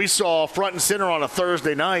one that we saw front and center on a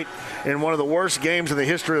Thursday night in one of the worst games in the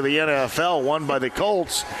history of the NFL, won by the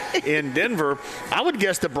Colts in Denver. I would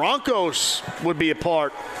guess the Broncos would be a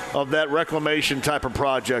part of that reclamation type of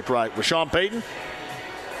project, right, with Sean Payton?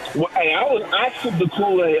 Well, hey, I sipped the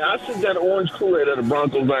Kool-Aid. I sipped that orange Kool-Aid of the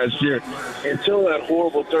Broncos last year until that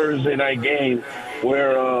horrible Thursday night game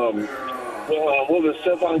where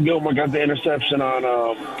Stephon Gilmore got the interception on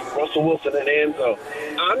Russell Wilson in the end zone.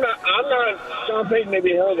 I'm not Sean Payton may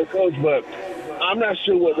be a hell of a coach, but I'm not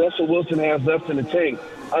sure what Russell Wilson has left in the tank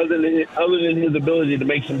other than his ability to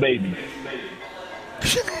make some babies.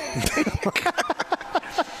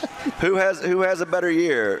 Who has a better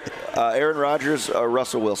year, Aaron Rodgers or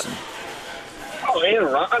Russell Wilson?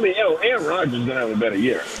 Aaron Rodgers is gonna have a better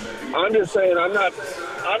year. I'm just saying I'm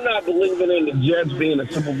not believing in the Jets being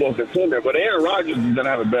a Super Bowl contender, but Aaron Rodgers is gonna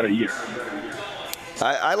have a better year.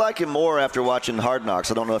 I like him more after watching Hard Knocks.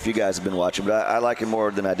 I don't know if you guys have been watching, but I like him more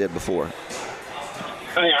than I did before.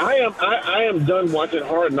 I am done watching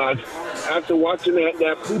Hard Knocks after watching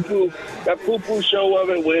that poo-poo show of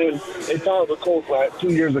it when they followed the Colts 2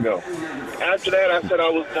 years ago. After that, I said I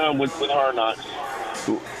was done with Hard Knocks.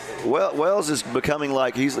 Well, Wells is becoming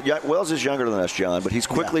like Wells is younger than us, John, but he's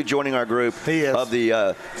quickly joining our group of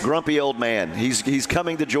the grumpy old man. He's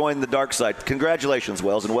coming to join the dark side. Congratulations,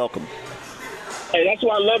 Wells, and welcome. Hey, that's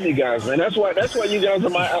why I love you guys, man. That's why you guys are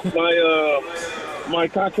my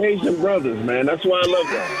Caucasian brothers, man. That's why I love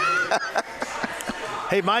them.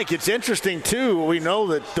 Hey, Mike, it's interesting, too. We know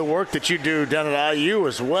that the work that you do down at IU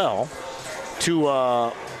as well to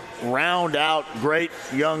round out great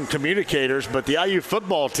young communicators, but the IU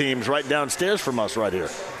football team's right downstairs from us right here.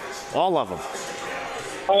 All of them.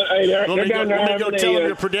 Let me go tell them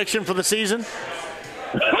your prediction for the season.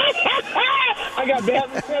 I got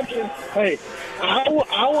bad reception. Hey, I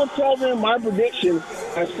will tell them my prediction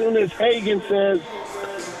as soon as Hagan says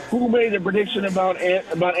who made the prediction about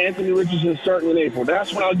Anthony Richardson starting in April.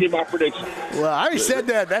 That's when I'll give my prediction. Well, I already said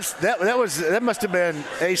that. That must have been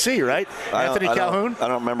AC, right? Anthony Calhoun? I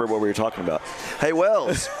don't remember what we were talking about. Hey,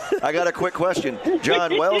 Wells, I got a quick question.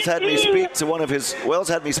 John, Wells had me speak to one of his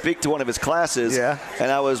classes,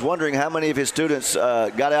 and I was wondering how many of his students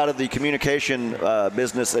got out of the communication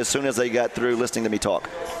business as soon as they got through listening to me talk.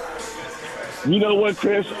 You know what,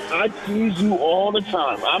 Chris? I tease you all the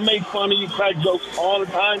time. I make fun of you, crack jokes all the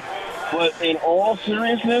time. But in all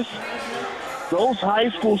seriousness, those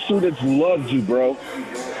high school students loved you, bro.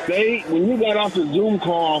 When you got off the Zoom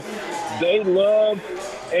call, they loved,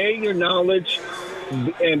 A, your knowledge,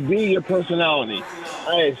 and B, your personality.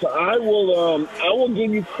 Hey, so I will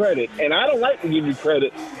give you credit, and I don't like to give you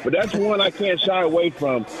credit, but that's one I can't shy away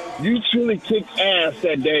from. You truly kicked ass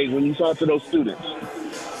that day when you talked to those students.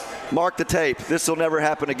 Mark the tape. This will never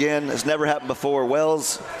happen again. It's never happened before.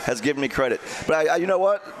 Wells has given me credit. But you know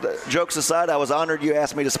what? Jokes aside, I was honored you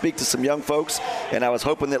asked me to speak to some young folks, and I was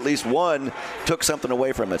hoping that at least one took something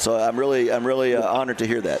away from it. So I'm really honored to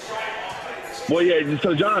hear that. Well, yeah.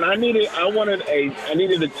 So John, I needed a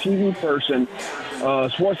TV person,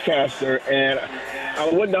 sportscaster, and I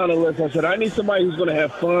went down the list. I said I need somebody who's going to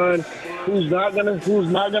have fun, who's not going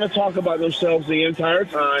to talk about themselves the entire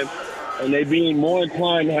time. And they being more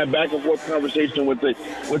inclined to have back and forth conversation with the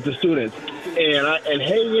students, and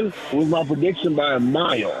Hagan was my prediction by a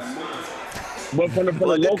mile. But from the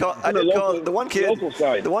local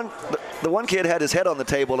side, the one kid had his head on the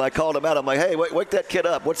table, and I called him out. I'm like, hey, wake that kid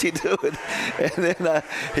up. What's he doing? And then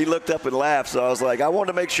he looked up and laughed. So I was like, I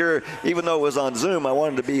wanted to make sure, even though it was on Zoom, I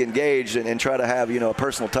wanted to be engaged and try to have a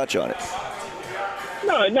personal touch on it.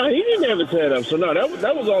 No, he didn't have his head up, so no,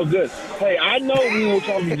 that was all good. Hey, I know we will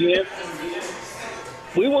talk again.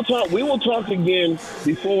 We will talk again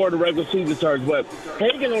before the regular season starts, but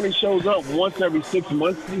Hagan only shows up once every 6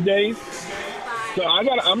 months these days. So I'm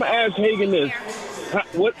gonna ask Hagan this: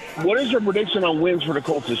 what is your prediction on wins for the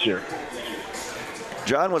Colts this year?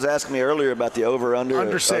 John was asking me earlier about the over-under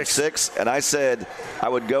of 6, and I said I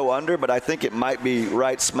would go under, but I think it might be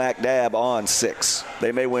right smack dab on 6.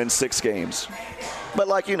 They may win 6 games. But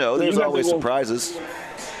there's always surprises.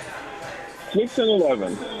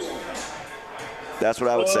 6-11. That's what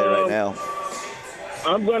I would say right now.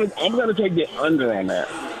 I'm gonna take the under on that.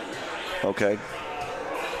 Okay.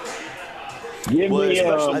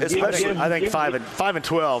 I think 5 and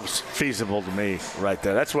 12 is feasible to me right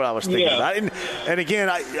there. That's what I was thinking about. And again,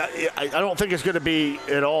 I don't think it's going to be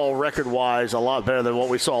at all record-wise a lot better than what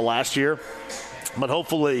we saw last year. But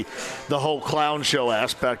hopefully the whole clown show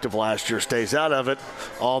aspect of last year stays out of it,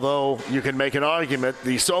 although you can make an argument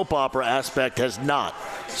the soap opera aspect has not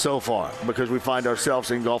so far, because we find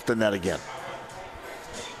ourselves engulfed in that again.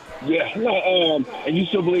 Yeah, no, and you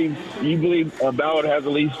believe Ballard has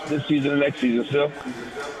at least this season and next season still?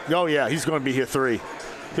 Oh yeah, he's going to be here 3.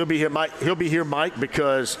 He'll be here, Mike,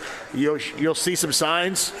 because you'll see some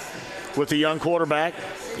signs with the young quarterback,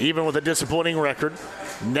 even with a disappointing record.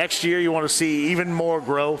 Next year, you want to see even more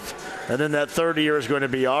growth. And then that third year is going to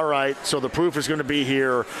be, all right, so the proof is going to be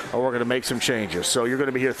here, or we're going to make some changes. So you're going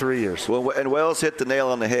to be here 3 years. Well, and Wells hit the nail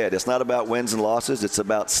on the head. It's not about wins and losses. It's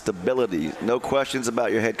about stability. No questions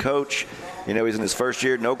about your head coach. You know, he's in his first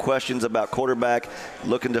year. No questions about quarterback,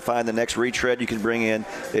 looking to find the next retread you can bring in.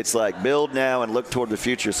 It's like build now and look toward the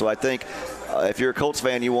future. So I think if you're a Colts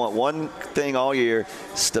fan, you want one thing all year,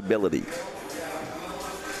 stability.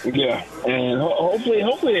 Yeah, and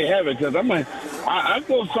hopefully they have it, because I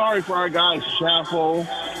feel sorry for our guys Chaffel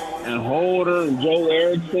and Holder and Joe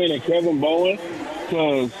Erickson and Kevin Bowen,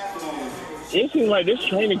 because it seems like this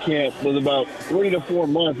training camp was about 3 to 4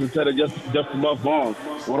 months instead of just a month long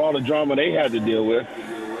with all the drama they had to deal with.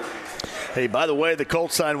 Hey, by the way, the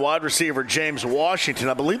Colts signed wide receiver James Washington.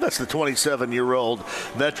 I believe that's the 27-year-old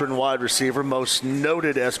veteran wide receiver, most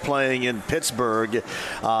noted as playing in Pittsburgh.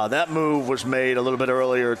 That move was made a little bit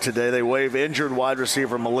earlier today. They waived injured wide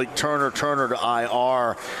receiver Malik Turner to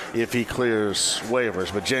IR if he clears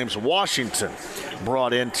waivers. But James Washington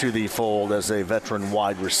brought into the fold as a veteran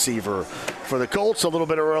wide receiver for the Colts a little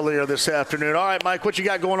bit earlier this afternoon. All right, Mike, what you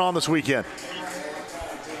got going on this weekend?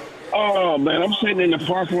 Oh, man, I'm sitting in the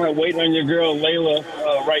parking lot waiting on your girl Layla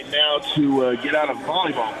right now to get out of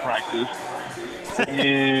volleyball practice.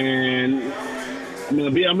 And I'm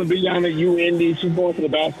gonna be down at UIndy. She's going to the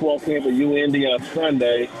basketball camp at UIndy on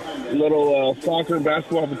Sunday. A little soccer and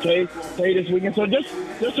basketball for Tay this weekend. So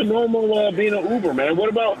just a normal being an Uber, man. What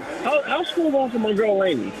about how's school going for my girl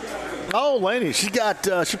Lainey? Oh, Lainey, she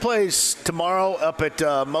plays tomorrow up at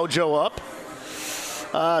Mojo Up.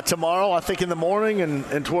 Tomorrow, I think in the morning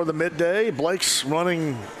and toward the midday. Blake's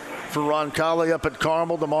running for Roncalli up at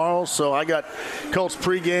Carmel tomorrow. So I got Colts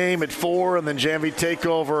pregame at 4 and then JMV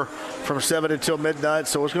takeover from 7 until midnight.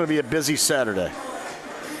 So it's going to be a busy Saturday.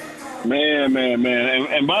 Man.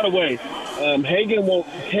 And by the way, Hagan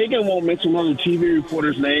won't mention one of the TV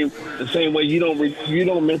reporters' name the same way you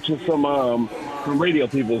don't mention from radio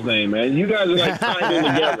people's name, man. You guys are like tied in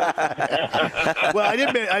together. Well,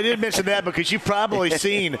 I did mention that because you've probably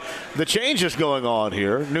seen the changes going on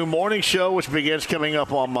here. New morning show, which begins coming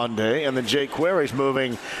up on Monday, and then Jake Query's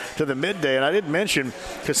moving to the midday. And I didn't mention,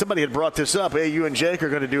 because somebody had brought this up, hey, you and Jake are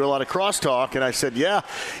going to do a lot of crosstalk. And I said, yeah,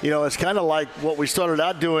 it's kind of like what we started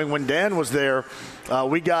out doing when Dan was there.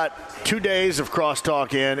 We got 2 days of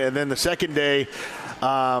crosstalk in, and then the second day,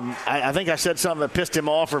 I think I said something that pissed him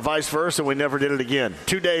off or vice versa. We never did it again.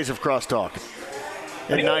 2 days of crosstalk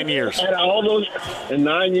in 9 years. And all those in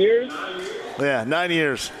 9 years? Yeah, 9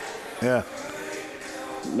 years. Yeah.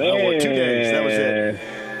 Man. 2 days. That was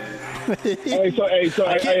it.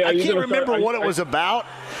 I can't remember what it was about,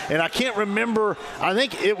 and I can't remember. I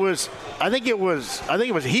think he was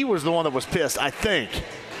the one that was pissed. I think.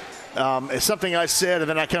 It's something I said, and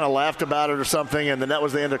then I kind of laughed about it or something, and then that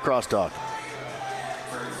was the end of crosstalk.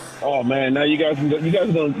 Oh man! Now you guys can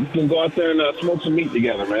go out there and smoke some meat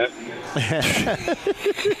together, man.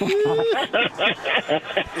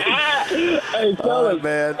 Hey, fellas,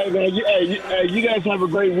 man. Hey, man, you guys have a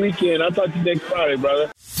great weekend. I'll talk to you next Friday,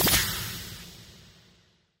 brother.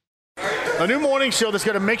 A new morning show that's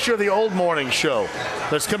going to make sure the old morning show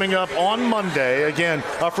that's coming up on Monday. Again,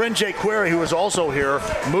 our friend Jake Query, who is also here,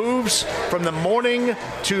 moves from the morning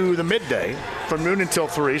to the midday, from noon until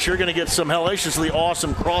 3. So you're going to get some hellaciously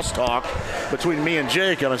awesome crosstalk between me and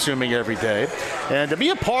Jake, I'm assuming, every day. And to be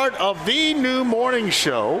a part of the new morning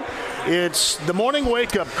show, it's the morning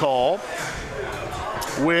wake-up call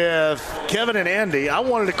with Kevin and Andy. I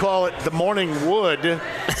wanted to call it the Morning Wood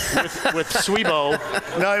with Swebo.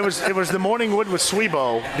 No, it was the Morning Wood with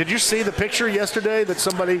Swebo. Did you see the picture yesterday that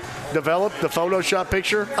somebody developed, the Photoshop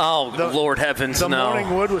picture? Oh, Lord heavens, no. The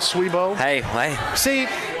Morning Wood with Swebo. Hey. See,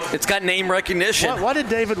 it's got name recognition. Why did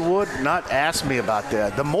David Wood not ask me about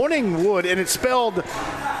that? The Morning Wood, and it's spelled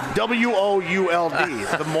W-O-U-L-D.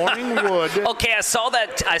 The Morning Wood. Okay, I saw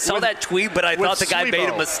that tweet, but I thought the guy made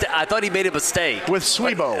a mistake. I thought he made a mistake. With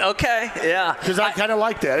Swebo. Okay, yeah. Because I kind of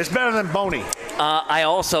like that. It's better than Boney. I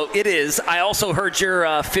also heard your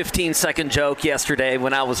 15-second joke yesterday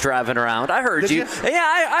when I was driving around. I heard you.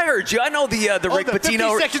 Yeah, I heard you. I know the Rick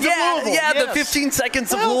Pitino. 15 seconds of Louisville. Yeah, Yes. the 15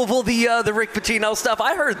 seconds of Louisville, the Rick Pitino stuff.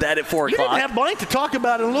 I heard that at 4 You o'clock. didn't have blank to talk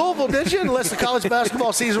about in Louisville, did you? Unless the college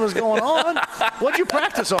basketball season was going on. What'd you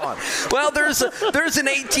practice on? Well, there's an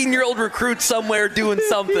 18-year-old recruit somewhere doing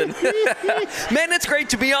something. Man, it's great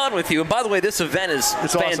to be on with you. And by the way, this event is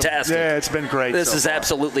fantastic. Awesome. Yeah, it's been great. This is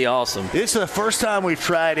absolutely awesome. This is the first time we've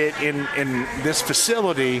tried it in this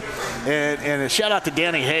facility, and a shout out to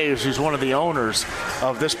Danny Hayes, who's one of the owners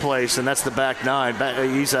of this place, and that's the Back Nine.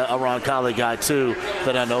 He's a Roncalli guy too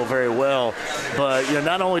that I know very well. But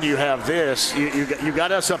not only do you have this, you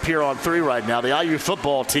got us up here on 3 right now. The IU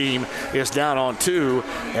football team is down on 2,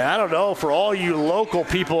 and I don't know, for all you local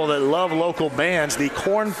people that love local bands, the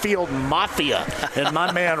Cornfield Mafia and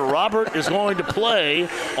my man Robert is going to play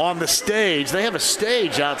on the stage. They have a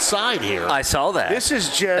stage outside here. I saw that. This is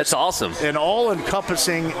just That's awesome. An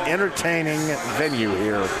all-encompassing, entertaining venue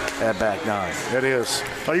here at Back Nine. It is.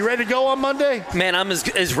 Are you ready to go on Monday? Man, I'm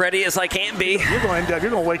as ready as I can be. You're going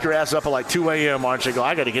to wake your ass up at like 2 a.m., aren't you? Go,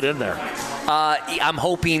 I got to get in there. I'm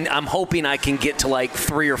hoping I can get to like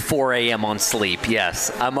 3 or 4 a.m. on sleep.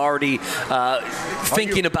 Yes, I'm already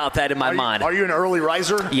thinking about that in my mind. Are you an early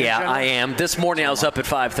riser? Yeah, I am. This morning I was up at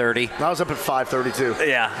 5:30. I was up at 5:30 too.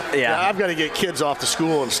 Yeah. I've got to get kids off to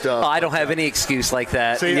school and stuff. I don't have any excuse like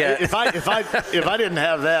that. See, yeah. if I didn't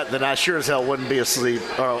have that, then I sure as hell wouldn't be asleep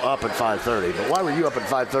or up at 5:30. But why were you up at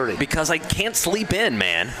 5:30? Because I can't sleep in,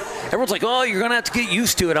 man. Everyone's like, "Oh, you're gonna have to get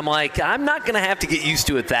used to it." I'm like, I'm not gonna have to get used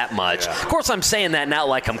to it that much. Yeah. Of course, I'm saying that now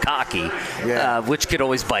like I'm cocky, which could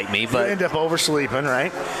always bite me. But you end up oversleeping,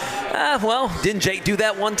 right? Well, didn't Jake do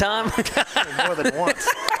that one time? More than once.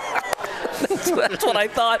 That's what I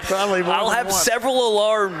thought. Probably more I'll than have once. several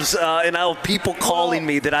alarms, and I'll have people calling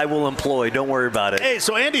me that I will employ. Don't worry about it. Hey,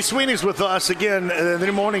 so Andy Sweeney's with us again. The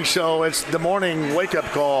new morning show. It's the morning wake-up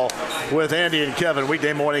call with Andy and Kevin.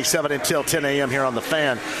 Weekday morning, 7 until 10 a.m. here on The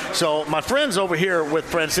Fan. So my friends over here with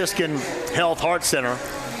Franciscan Health Heart Center,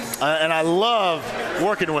 and I love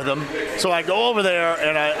working with them. So I go over there,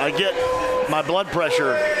 and I get my blood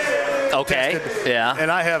pressure tested, yeah.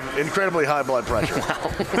 And I have incredibly high blood pressure.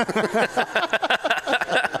 Wow.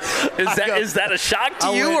 Is that a shock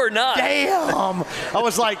to you or not? Damn! I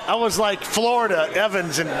was like Florida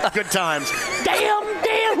Evans in Good Times. Damn!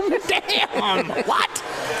 What?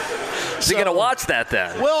 So you're going to watch that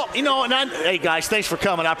then? Well, hey, guys, thanks for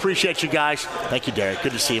coming. I appreciate you guys. Thank you, Derek.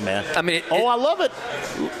 Good to see you, man. I mean, I love it.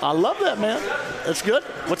 I love that, man. That's good.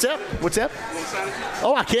 What's that?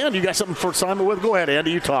 Oh, I can. You got something for Simon with? Go ahead,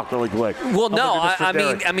 Andy. You talk really quick. Well, no,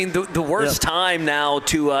 I mean, the worst time now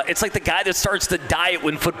to it's like the guy that starts the diet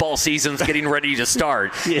when football season's getting ready to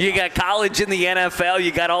start. You got college in the NFL,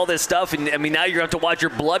 you got all this stuff, and I mean now you're going to have to watch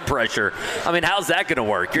your blood pressure. I mean, how's that going to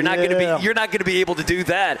work? You're not going to be able to do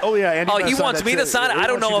that. Oh yeah, Andy. Oh, he wants me to sign it. I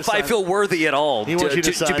don't know if I feel worthy at all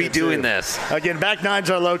to be doing this. Again, Back Nine's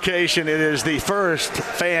our location. It is the first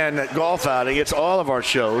fan golf outing. It's all of our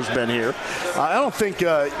shows been here. I don't think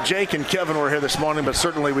Jake and Kevin were here this morning, but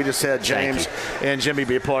certainly we just had James and Jimmy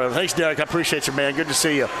be a part of it. Thanks, Derek. I appreciate you, man. Good to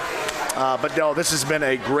see you. But no, this has been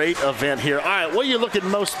a great event here. All right, what are you looking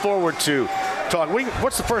most forward to?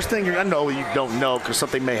 What's the first thing I know you don't know because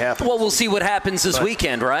something may happen? Well, we'll see what happens this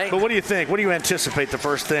weekend, right? But what do you think? What do you anticipate the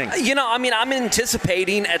first thing? I'm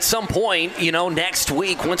anticipating at some point, next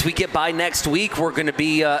week, once we get by next week, we're going to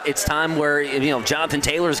be, it's time where, Jonathan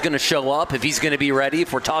Taylor's going to show up if he's going to be ready.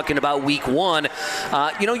 If we're talking about week 1,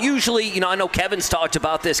 usually, I know Kevin's talked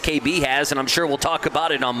about this, KB has, and I'm sure we'll talk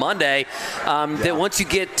about it on Monday, that once you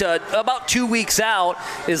get about 2 weeks out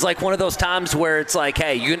is like one of those times where it's like,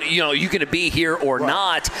 hey, you're going to be here or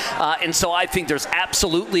not. And so I think there's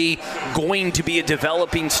absolutely going to be a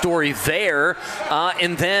developing story there.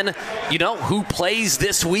 And then, who plays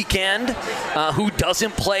this weekend, who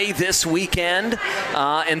doesn't play this weekend.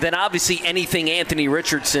 And then obviously anything Anthony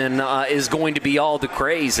Richardson is going to be all the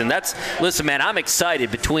craze. And listen, man, I'm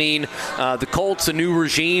excited between the Colts, a new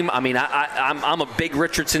regime. I mean, I'm a big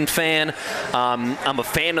Richardson fan. I'm a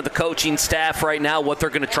fan of the coaching staff right now, what they're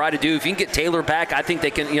going to try to do. If you can get Taylor back, I think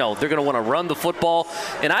they can, they're going to want to run the football.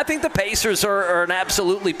 And I think the Pacers are an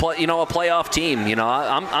absolutely, a playoff team.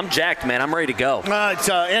 I'm jacked, man. I'm ready to go.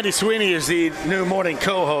 Andy Sweeney is the new morning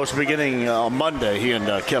co-host beginning on Monday. He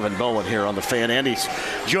and Kevin Bowen here on The Fan. Andy's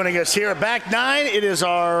joining us here at Back Nine. It is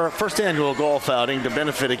our first annual golf outing to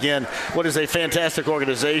benefit, again, what is a fantastic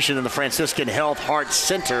organization in the Franciscan Health Heart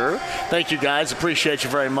Center. Thank you, guys. Appreciate you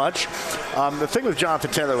very much. The thing with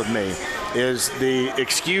Jonathan Taylor with me is the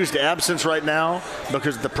excused absence right now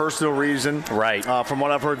because of the personal reason concussion. Right. From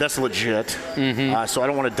what I've heard, that's legit. So I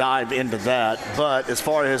don't want to dive into that. But as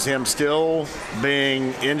far as him still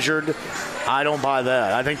being injured, I don't buy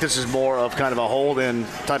that. I think this is more of kind of a hold-in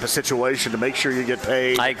type of situation to make sure you get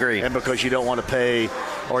paid. I agree. And because you don't want to pay,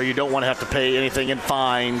 or you don't want to have to pay anything in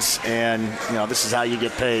fines, and this is how you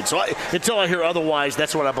get paid. So until I hear otherwise,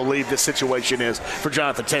 that's what I believe this situation is for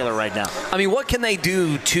Jonathan Taylor right now. I mean, what can they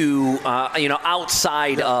do to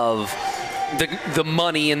outside of the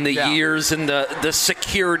money and the years and the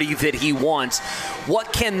security that he wants?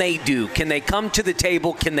 What can they do? Can they come to the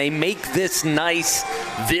table? Can they make this nice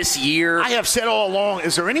this year? I have said all along,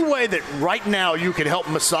 is there any way that right now you can help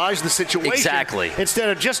massage the situation? Exactly. Instead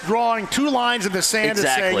of just drawing two lines in the sand and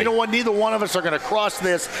saying, you know what, neither one of us are going to cross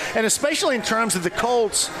this. And especially in terms of the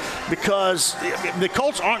Colts, because the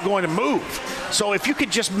Colts aren't going to move. So if you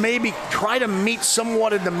could just maybe try to meet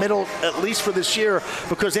somewhat in the middle, at least for this year,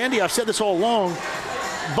 because, Andy, I've said this all along,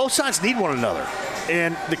 both sides need one another.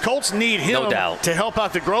 And the Colts need him to help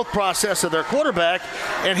out the growth process of their quarterback.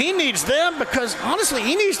 And he needs them because, honestly,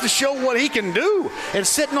 he needs to show what he can do. And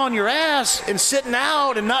sitting on your ass and sitting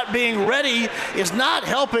out and not being ready is not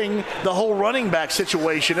helping the whole running back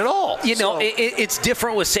situation at all. It's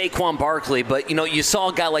different with Saquon Barkley, but, you saw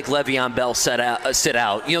a guy like Le'Veon Bell sit out.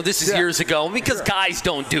 This is years ago because guys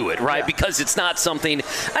don't do it, right? Because it's not something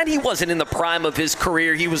 – and he wasn't in the prime of his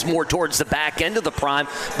career. He was more towards the back end of the prime.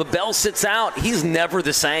 But Bell sits out. He's never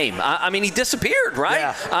the same. I mean, he disappeared,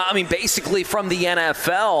 right? Yeah. Basically from the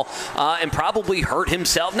NFL and probably hurt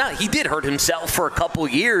himself. No, he did hurt himself for a couple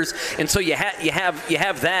years, and so you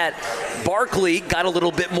have that. Barkley got a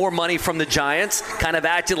little bit more money from the Giants, kind of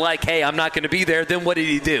acted like, hey, I'm not going to be there. Then what did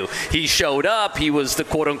he do? He showed up. He was the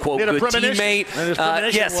quote-unquote good teammate.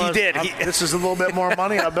 Yes, he did. This is a little bit more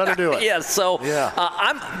money. I better do it.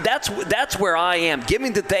 That's where I am.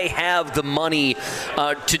 Given that they have the money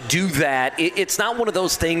to do that, it's not one of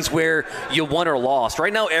those things where you won or lost.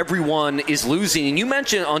 Right now, everyone is losing. And you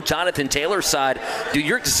mentioned on Jonathan Taylor's side, dude,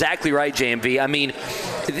 you're exactly right, JMV. I mean,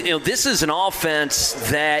 this is an offense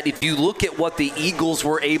that if you look at what the Eagles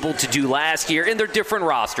were able to do last year in their different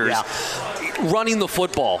rosters, running the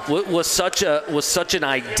football was such an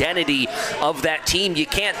identity of that team. You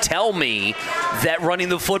can't tell me that running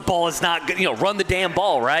the football is not good. Run the damn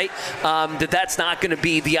ball, right? That's not going to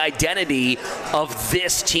be the identity of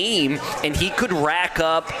this team. And he could rack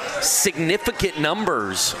up significant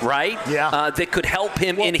numbers, right? That could help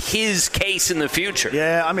him in his case in the future.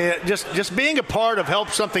 Yeah, I mean, just being a part of help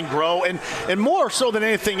something grow, and more so than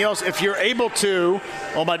anything else, if you're able to.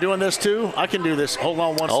 Oh, am I doing this too? I can do this. Hold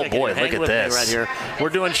on one second. Oh boy, Hang look at with this me right here. We're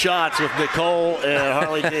doing shots with Nicole and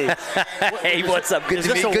Harley D. Hey, what's up? Good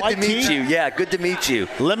to meet you. Yeah, good to meet you.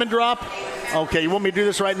 Lemon drop. Okay, you want me to do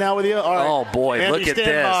this right now with you? All right. Oh, boy, Andy, look at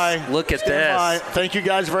this. Look at this. By. Thank you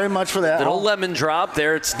guys very much for that. Little lemon drop.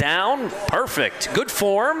 There it's down. Perfect. Good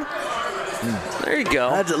form. There you go.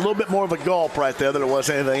 That's a little bit more of a gulp right there than it was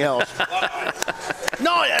anything else.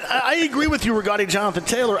 No, I agree with you regarding Jonathan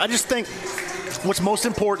Taylor. I just think what's most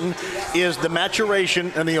important is the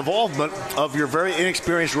maturation and the involvement of your very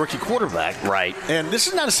inexperienced rookie quarterback. Right. And this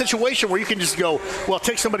is not a situation where you can just go, well,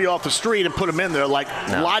 take somebody off the street and put them in there.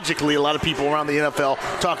 Logically, a lot of people around the NFL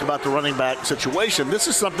talk about the running back situation. This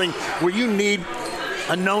is something where you need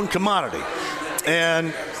a known commodity.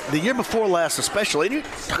 And the year before last especially, and you're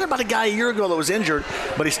talking about a guy a year ago that was injured,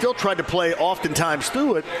 but he still tried to play oftentimes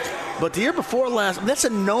through it. But the year before last, that's a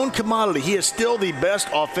known commodity. He is still the best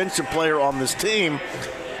offensive player on this team.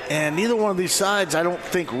 And neither one of these sides, I don't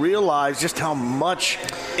think, realize just how much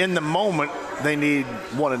in the moment they need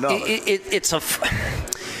one another.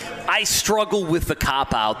 I struggle with the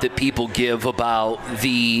cop-out that people give about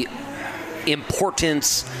the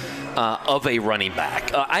importance of a running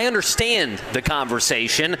back. I understand the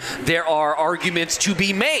conversation. There are arguments to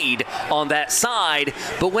be made on that side,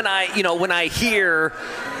 but when I hear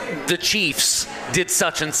the Chiefs did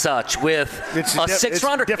such and such with a sixth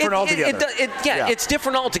rounder. It's different altogether. It's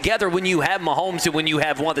different altogether when you have Mahomes and when you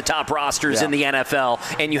have one of the top rosters in the NFL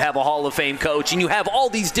and you have a Hall of Fame coach and you have all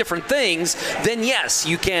these different things. Then yes,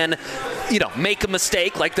 you can, make a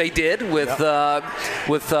mistake like they did with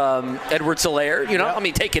Edwards-Helaire. I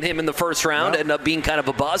mean, taking him in the first round ended up being kind of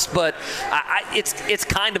a bust. But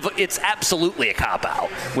it's absolutely a cop out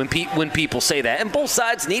when people say that. And both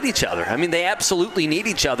sides need each other. I mean, they absolutely need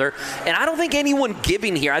each other. And I don't think anyone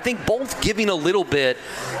giving here, I think both giving a little bit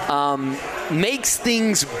makes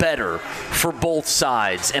things better for both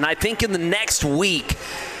sides. And I think in the next week,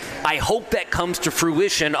 I hope that comes to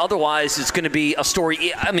fruition. Otherwise, it's going to be a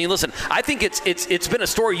story. I mean, listen, I think it's been a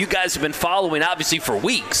story you guys have been following, obviously, for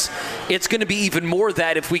weeks. It's going to be even more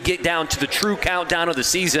that if we get down to the true countdown of the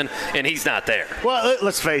season and he's not there. Well,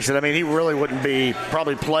 let's face it. I mean, he really wouldn't be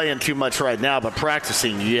probably playing too much right now, but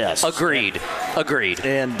practicing, yes. Agreed.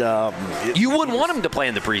 And you wouldn't want him to play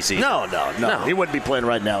in the preseason. No. He wouldn't be playing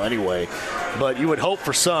right now anyway. But you would hope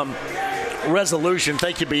for some resolution.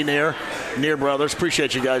 Thank you, B. Near Brothers.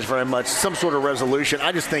 Appreciate you guys very much. Some sort of resolution.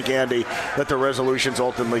 I just think, Andy, that the resolution's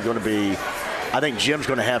ultimately going to be, I think Jim's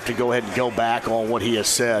going to have to go ahead and go back on what he has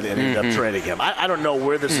said and end up trading him. I don't know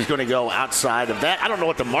where this is going to go outside of that. I don't know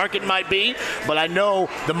what the market might be, but I know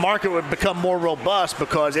the market would become more robust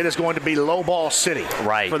because it is going to be low ball city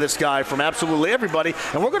for this guy from absolutely everybody.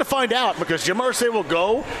 And we're going to find out because Jim Irsay will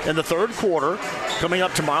go in the third quarter coming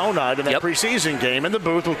up tomorrow night in that preseason game in the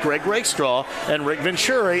booth with Greg Rakestraw and Rick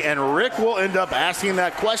Venturi, and Rick will end up asking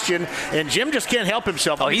that question, and Jim just can't help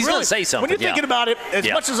himself. Oh, he's going to say something. When you're thinking about it, as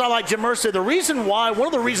much as I like Jim Irsay, one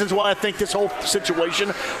of the reasons why I think this whole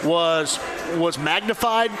situation was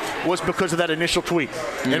magnified was because of that initial tweet.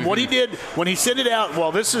 And what he did when he sent it out,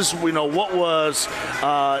 well, this is what was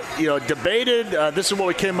debated. This is what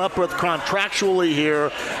we came up with contractually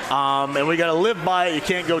here, and we got to live by it. You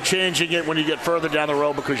can't go changing it when you get further down the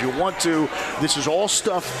road because you want to. This is all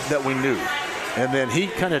stuff that we knew. And then he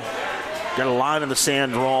kind of got a line in the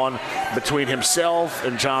sand drawn between himself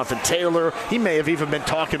and Jonathan Taylor. He may have even been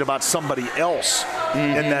talking about somebody else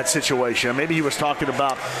in that situation. Maybe he was talking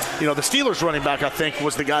about, the Steelers running back, I think,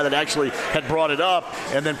 was the guy that actually had brought it up,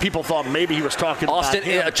 and then people thought maybe he was talking about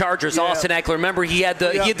him. Chargers, Austin Eckler. Remember, he had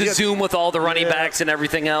the Zoom with all the running backs and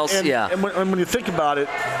everything else. And when you think about it,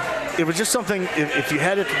 it was just something, if you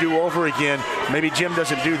had it to do over again, maybe Jim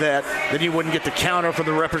doesn't do that, then you wouldn't get the counter from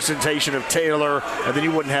the representation of Taylor, and then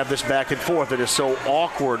you wouldn't have this back and forth that is so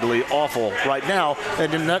awkwardly awful right now.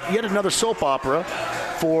 And then yet another soap opera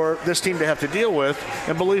for this team to have to deal with.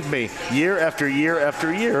 And believe me, year after year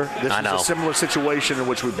after year, this is a similar situation in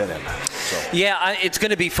which we've been in. So. Yeah, it's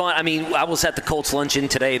going to be fun. I mean, I was at the Colts luncheon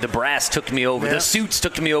today. The brass took me over. The suits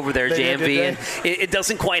took me over there, JMV. And it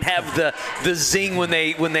doesn't quite have the zing when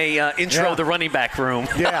they intro the running back room.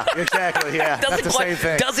 Yeah, exactly. Yeah, that's the same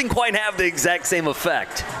thing. Doesn't quite have the exact same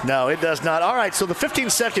effect. No, it does not. All right, so the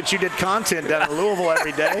 15 seconds you did content down in Louisville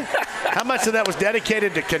every day, how much of that was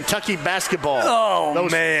dedicated to Kentucky basketball? Oh,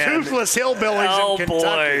 Those man. Toothless hillbillies in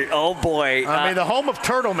Kentucky. Oh, boy. I mean, the home of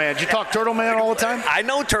Turtle Man. Did you talk Turtle Man all the time? I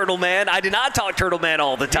know Turtle Man. I did not talk Turtle Man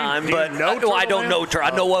all the time, but I don't know.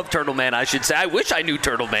 I know of Turtle Man, I should say. I wish I knew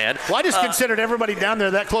Turtle Man. Well, I just considered everybody down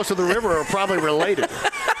there that close to the river are probably related.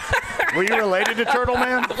 Were you related to Turtle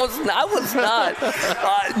Man? I was not.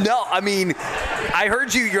 No, I mean, I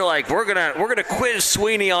heard you. You're like, we're gonna quiz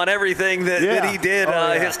Sweeney on everything that he did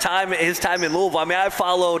his time in Louisville. I mean, I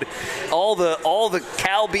followed all the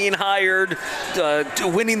Cal being hired,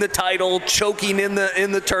 winning the title, choking in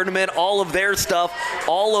the tournament, all of their stuff,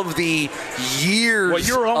 all of the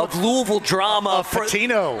years of Louisville drama.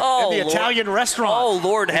 Patino and the Italian restaurant. Oh,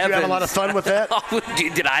 Lord heavens. Did you have a lot of fun with that?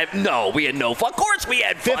 Did I? No, we had no fun. Of course we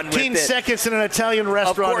had fun with it. 15 seconds in an Italian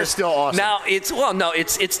restaurant is still awesome. Now,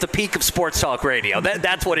 it's the peak of sports talk radio.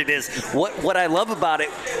 That's what it is. What I love about it,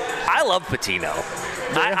 I love Patino.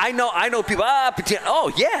 Yeah. I know people. Patino.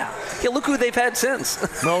 Oh, yeah. Look who they've had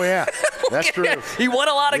since. Oh, yeah. That's true. He won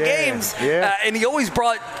a lot of games. Yeah. And he always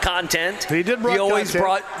brought content. He always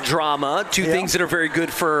brought drama, two things that are very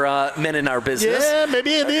good for men in our business. Yeah,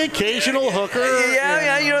 maybe the occasional hooker.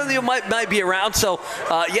 Yeah, you might be around. So,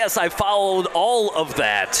 yes, I followed all of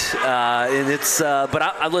that. And it's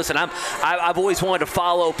but listen, I've always wanted to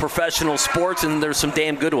follow professional sports, and there's some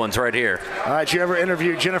damn good ones right here. All right, you ever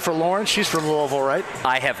interviewed Jennifer Lawrence? She's from Louisville, right?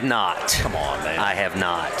 I have not. Come on, man. I have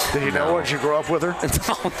not. Did you know her? Did you grow up with her?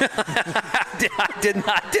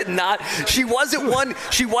 I did not. She was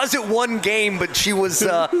at one game, but she was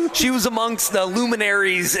amongst the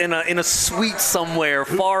luminaries in a suite somewhere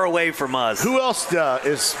far away from us. Who else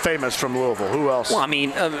is famous from Louisville? Who else? Well, I mean,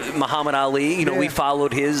 Muhammad Ali. We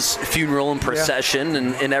followed his funeral and procession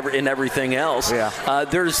and everything else. Yeah.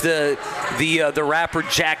 There's the rapper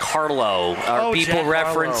Jack Harlow. People Jack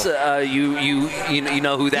reference Harlow. You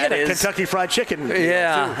know who that is. Kentucky Fried Chicken.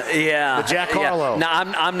 Yeah. The Jack Harlow. No,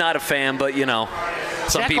 I'm not a fan, but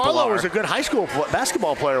Some Jack people Harlow are. was a good high school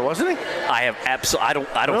basketball player, wasn't he? I have absolutely.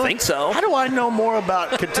 I don't Really? think so. How do I know more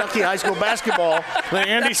about Kentucky high school basketball than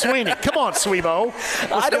Andy Sweeney? Come on, Sweebo.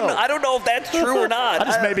 I don't know if that's true or not. I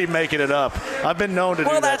just may be making it up. I've been known to do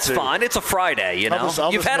that. Well, that's too. fine. It's a Friday, you know.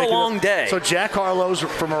 I'll You've just had a make it long up. day. So Jack Harlow's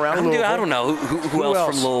from around Louisville. I don't know who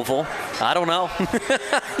else from Louisville. I don't know.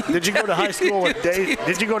 Did you go to high school with Dave?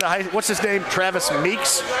 Did you go to what's his name? Travis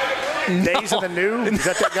Meeks? No. Days of the New? Is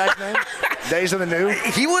that guy's name? Days of the New?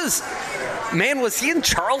 He was. Man, was he in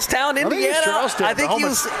Charlestown, Indiana? I think he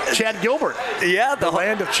was Chad Gilbert. Yeah, the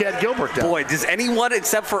land of Chad Gilbert. Boy, does anyone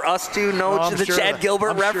except for us two know the Chad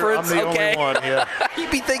Gilbert reference? I'm the only one, yeah.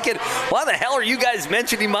 You'd be thinking, why the hell are you guys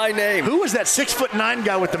mentioning my name? Who was that 6'9"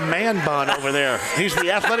 guy with the man bun over there? He's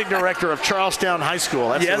the athletic director of Charlestown High School.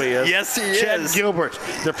 That's who he is. Yes, he Chad is. Gilbert,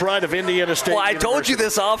 the pride of Indiana State. Well, I University. told you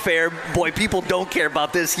this off air. Boy, people don't care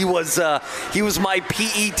about this. He was my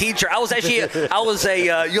PE teacher. I was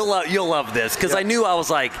you'll love this because I knew I was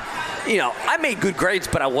like, I made good grades,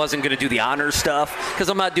 but I wasn't going to do the honors stuff because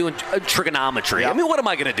I'm not doing trigonometry. Yep. I mean, what am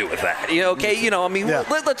I going to do with that?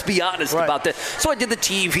 Let's be honest about that. So I did the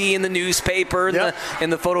TV and the newspaper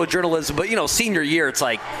and the photojournalism. But, senior year, it's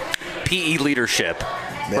like PE leadership.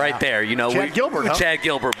 Yeah. Right there, Chad Gilbert, huh? Chad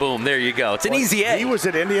Gilbert, boom, there you go. It's an easy A. He was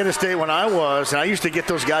at Indiana State when I was, and I used to get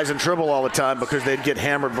those guys in trouble all the time because they'd get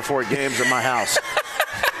hammered before games at my house.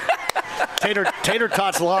 Tater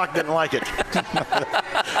Tots Locke didn't like it.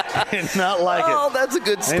 Did not like it. Oh, that's a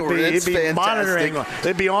good story. He'd be fantastic. monitoring.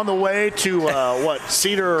 They'd be on the way to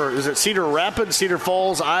Cedar Rapids, Cedar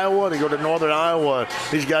Falls, Iowa. They go to northern Iowa.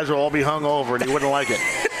 These guys will all be hung over, and he wouldn't like it.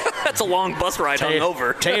 That's a long bus ride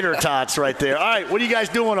hungover. Tater Tots right there. All right, what are you guys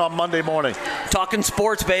doing on Monday morning? Talking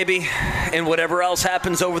sports, baby, and whatever else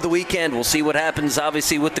happens over the weekend. We'll see what happens,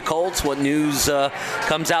 obviously, with the Colts, what news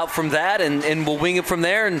comes out from that, and we'll wing it from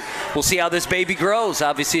there, and we'll see how this baby grows.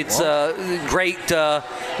 Obviously, it's great.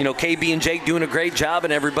 KB and Jake doing a great job,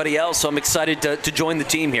 and everybody else, so I'm excited to join the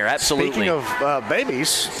team here. Absolutely. Speaking of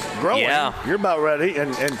babies growing, you're about ready.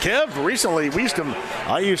 And Kev, recently,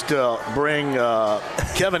 I used to bring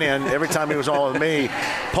Kevin in every time he was on with me,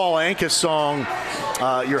 Paul Anka's song,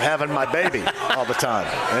 You're Having My Baby, all the time.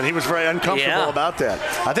 And he was very uncomfortable about that.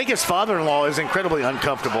 I think his father-in-law is incredibly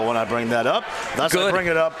uncomfortable when I bring that up. Thus, I bring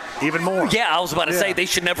it up even more. Yeah, I was about to say they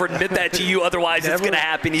should never admit that to you. Otherwise, it's going to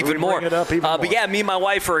happen even more. Bring it up even more. But yeah, me and my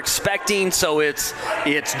wife are expecting, so it's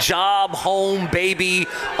job, home, baby,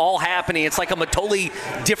 all happening. It's like I'm a totally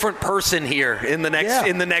different person here in the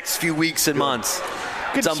next few weeks and months.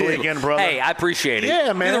 Good to see you again, brother. Hey, I appreciate it.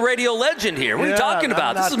 Yeah, man. You're the radio legend here. What are you talking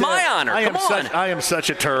about? This is my honor. Come on. I am such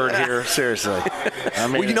a turd here. Seriously. I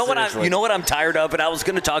mean, well, you know what I'm tired of, and I was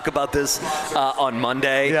going to talk about this on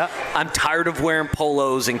Monday. Yeah. I'm tired of wearing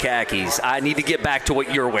polos and khakis. I need to get back to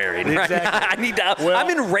what you're wearing. Exactly. Right? I need to. I'm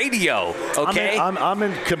in radio. Okay. I'm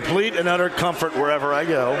in complete and utter comfort wherever I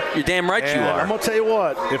go. You're damn right you are. I'm gonna tell you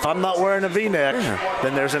what. If I'm not wearing a V-neck,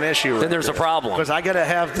 then there's an issue. Then there's a problem. Because I got to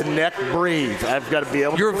have the neck breathe. I've got to be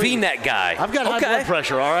able. You're a V-neck guy. I've got high blood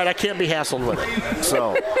pressure. All right, I can't be hassled with it.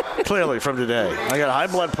 So clearly from today, I got high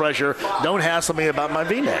blood pressure. Don't hassle me about my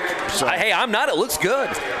V-neck. So, hey, I'm not. It looks good,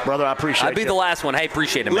 brother. I appreciate it. I'd be the last one. Hey,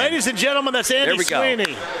 appreciate it, man. Ladies and gentlemen, that's Andy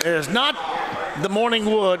Sweeney. It is not the Morning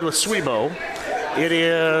Wood with Sweebo. It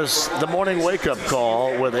is the morning wake-up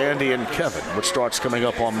call with Andy and Kevin, which starts coming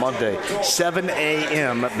up on Monday, 7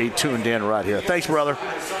 a.m. Be tuned in right here. Thanks, brother.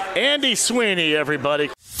 Andy Sweeney, everybody.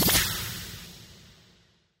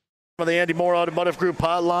 On the Andy Moore Automotive Group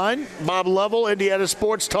hotline, Bob Lovell, Indiana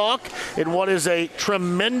Sports Talk, in what is a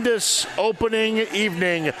tremendous opening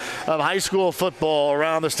evening of high school football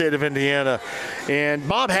around the state of Indiana. And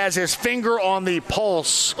Bob has his finger on the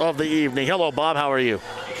pulse of the evening. Hello, Bob. How are you?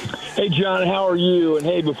 Hey, John, how are you? And,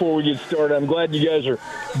 hey, before we get started, I'm glad you guys are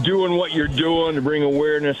doing what you're doing to bring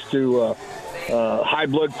awareness to high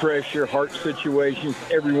blood pressure, heart situations.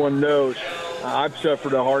 Everyone knows I've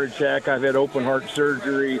suffered a heart attack. I've had open heart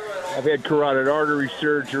surgery. I've had carotid artery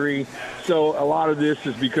surgery. So a lot of this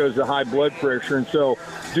is because of high blood pressure. And so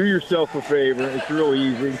do yourself a favor. It's really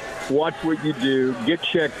easy. Watch what you do. Get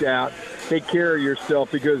checked out. Take care of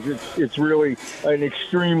yourself because it's really an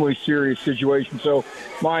extremely serious situation. So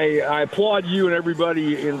I applaud you and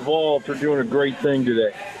everybody involved for doing a great thing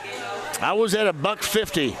today. I was at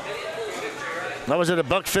 $150. I was at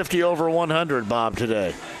 $150 over 100, Bob,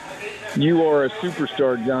 today. You are a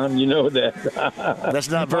superstar, John. You know that. That's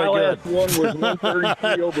not very good. My last one was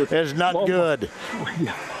 133 over. It's not good.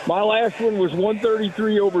 My last one was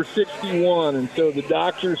 133 over 61, and so the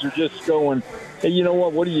doctors are just going hey, you know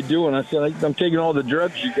what are you doing? I said, I'm taking all the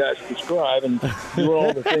drugs you guys prescribe and doing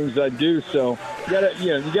all the things I do. So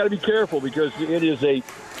you gotta be careful because it is a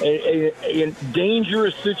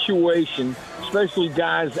dangerous situation, especially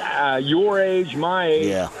guys your age, my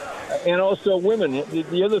age, and also women.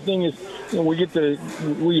 The other thing is,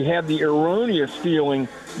 we have the erroneous feeling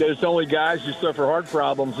that it's only guys who suffer heart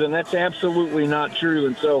problems, and that's absolutely not true.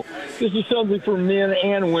 And so this is something for men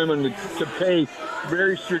and women to pay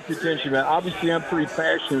very strict attention about. Obviously, I'm pretty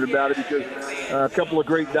passionate about it because a couple of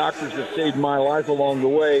great doctors have saved my life along the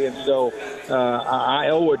way, and so I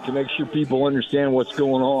owe it to make sure people understand what's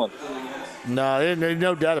going on. No, there's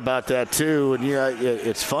no doubt about that, too. And,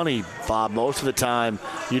 it's funny, Bob, most of the time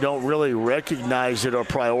you don't really recognize it or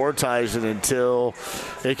prioritize it until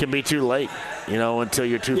it can be too late, until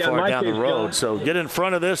you're too far down the road. John, so get in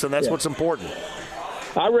front of this, and that's what's important.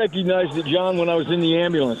 I recognized it, John, when I was in the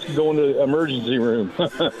ambulance going to the emergency room.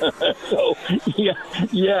 So,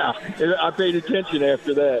 yeah, I paid attention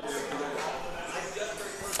after that.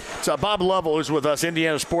 So Bob Lovell is with us,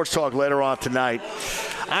 Indiana Sports Talk, later on tonight.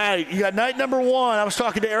 All right, you got night number one. I was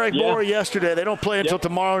talking to Eric Morey yesterday. They don't play until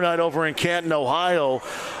tomorrow night over in Canton, Ohio,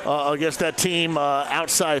 against that team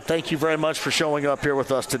outside. Thank you very much for showing up here with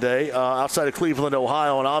us today, outside of Cleveland,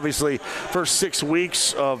 Ohio. And obviously, first 6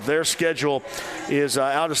 weeks of their schedule is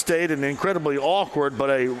out of state and incredibly awkward, but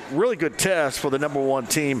a really good test for the number one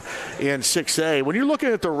team in 6A. When you're looking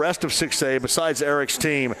at the rest of 6A, besides Eric's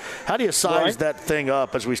team, how do you size that thing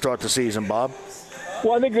up as we start the season, Bob?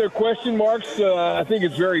 Well, I think there are question marks. I think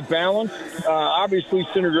it's very balanced. Obviously,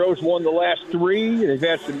 Center Grove's won the last three. They've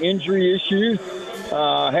had some injury issues,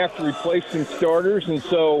 have to replace some starters. And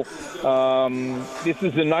so this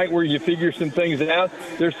is the night where you figure some things out.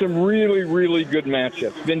 There's some really, really good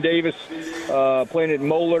matchups. Ben Davis playing at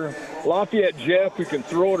Moeller. Lafayette Jeff, who can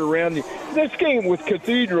throw it around. This game with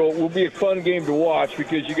Cathedral will be a fun game to watch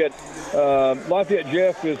because you got Lafayette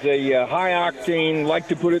Jeff is a high-octane, like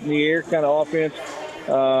to put it in the air kind of offense.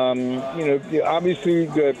 Obviously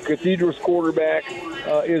the Cathedral's quarterback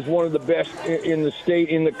is one of the best in the state,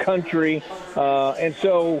 in the country. And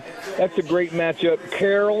so that's a great matchup.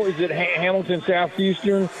 Carroll is at Hamilton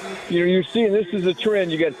Southeastern. You're seeing this is a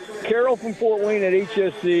trend. You got Carroll from Fort Wayne at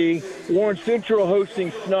HSC, Warren Central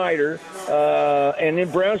hosting Snyder, and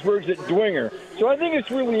then Brownsburg's at Dwinger. So I think it's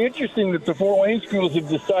really interesting that the Fort Wayne schools have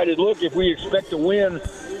decided, look, if we expect to win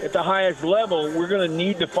at the highest level, we're going to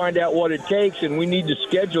need to find out what it takes, and we need to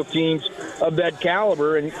schedule teams of that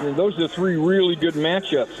caliber. And those are three really good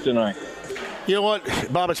matchups tonight. You know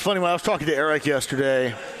what, Bob, it's funny. When I was talking to Eric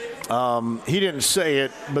yesterday, he didn't say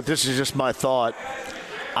it, but this is just my thought.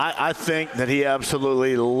 I think that he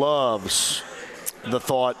absolutely loves the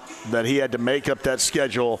thought that he had to make up that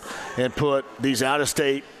schedule and put these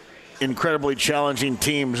out-of-state, incredibly challenging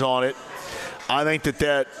teams on it. I think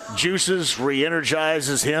that juices,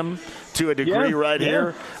 re-energizes him to a degree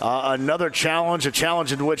here. Another challenge, a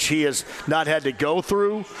challenge in which he has not had to go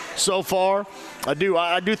through so far. I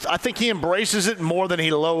think he embraces it more than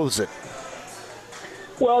he loathes it.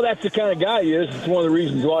 Well, that's the kind of guy he is. It's one of the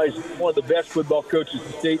reasons why he's one of the best football coaches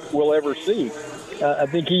the state will ever see. I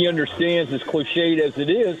think he understands, as cliched as it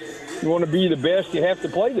is, you want to be the best, you have to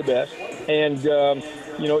play the best. And,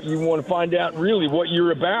 you want to find out really what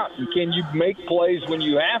you're about. And can you make plays when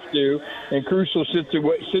you have to in crucial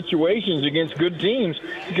situations against good teams?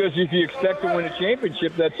 Because if you expect to win a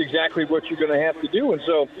championship, that's exactly what you're going to have to do. And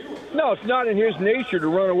so, no, it's not in his nature to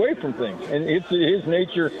run away from things. And it's his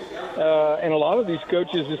nature, and a lot of these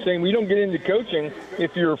coaches are saying, we don't get into coaching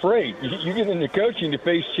if you're afraid. You get into coaching to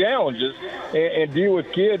face challenges and deal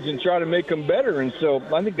with kids and try to make them better. And so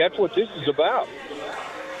I think that's what this is about.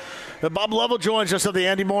 Bob Lovell joins us on the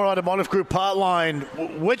Andy Moore Automotive Group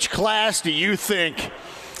hotline. Which class do you think,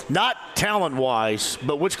 not talent-wise,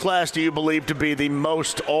 but which class do you believe to be the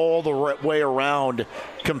most all the way around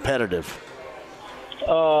competitive?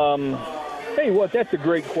 Hey, that's a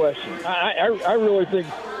great question. I really think,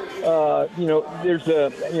 there's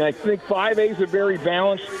I think 5A is a very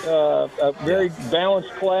balanced,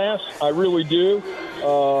 balanced class. I really do.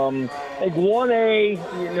 I think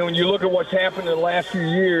 1A, when you look at what's happened in the last few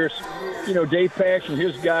years, Dave Pash and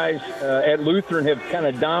his guys at Lutheran have kind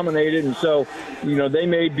of dominated, and so, they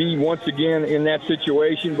may be once again in that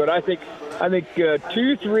situation. But I think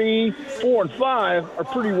 2, 3, 4, and 5 are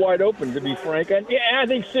pretty wide open, to be frank. And I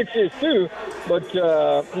think 6 is too. But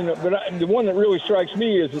the one that really strikes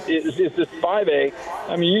me is this 5A.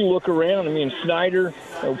 I mean, you look around. I mean, Snyder.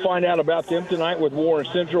 We'll find out about them tonight with Warren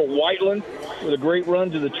Central. Whiteland. with a great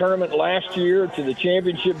run to the tournament last year, to the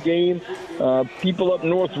championship game. People up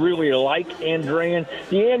north really like Andrean.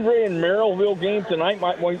 The Andrean Merrillville game tonight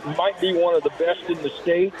might be one of the best in the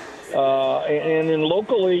state. And then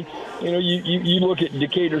locally, you look at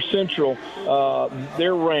Decatur Central,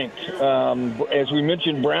 they're ranked. As we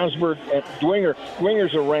mentioned, Brownsburg and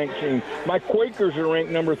Dwinger's a ranked team. My Quakers are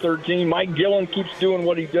ranked number 13. Mike Gillen keeps doing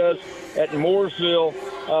what he does at Mooresville.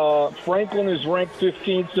 Franklin is ranked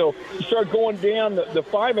 15th. So you start going down the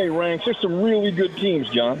 5A ranks, there's some really good teams,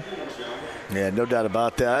 John. Yeah, no doubt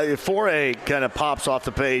about that. 4A kind of pops off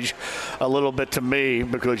the page a little bit to me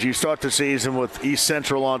because you start the season with East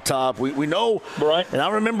Central on top. We know, right? And I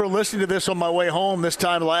remember listening to this on my way home this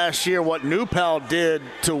time last year, what New Pal did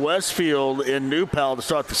to Westfield in New Pal to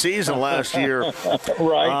start the season last year.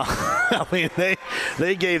 Right. I mean,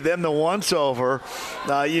 they gave them the once-over.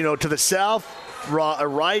 To the south,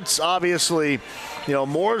 Wrights obviously –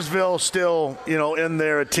 Mooresville still, in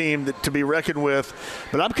there, a team to be reckoned with.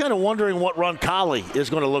 But I'm kind of wondering what Roncalli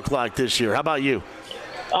is going to look like this year. How about you?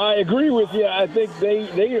 I agree with you. I think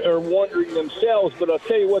they are wondering themselves, but I'll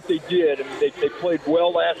tell you what they did. I mean, they played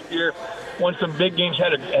well last year, won some big games,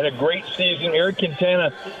 had a great season. Eric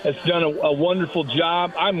Quintana has done a wonderful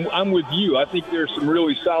job. I'm with you. I think there's some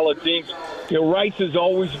really solid teams. Rice is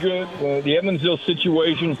always good. The Evansville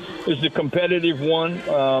situation is the competitive one.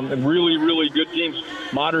 And really, really good teams.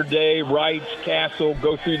 Modern Day, Rice, Castle,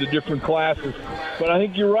 go through the different classes. But I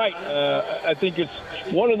think you're right. I think it's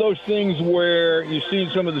one of those things where you see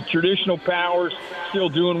some of the traditional powers still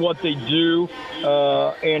doing what they do.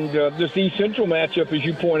 And this East Central matchup, as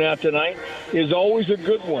you point out tonight, is always a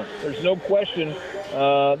good one. There's no question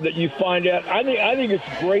that you find out. I think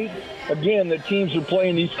it's great, again, that teams are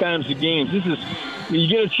playing these kinds of games. You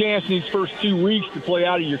get a chance in these first 2 weeks to play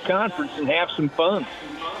out of your conference and have some fun.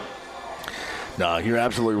 No, you're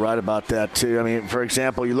absolutely right about that, too. I mean, for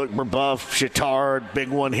example, you look Brebeuf, Chittard, big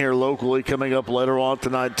one here locally coming up later on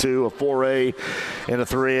tonight, too, a 4A and a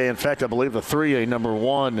 3A. In fact, I believe the 3A number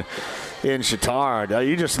 1 in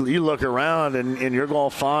Chittard. You look around and you're going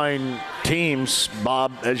to find teams,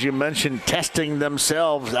 Bob, as you mentioned, testing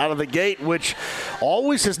themselves out of the gate, which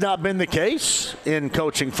always has not been the case in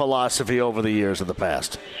coaching philosophy over the years of the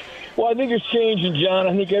past. Well, I think it's changing, John.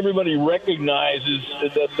 I think everybody recognizes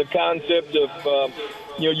the concept of,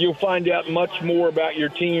 you'll find out much more about your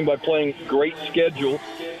team by playing great schedule.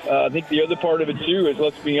 I think the other part of it, too, is,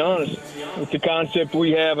 let's be honest, with the concept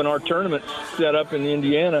we have in our tournament set up in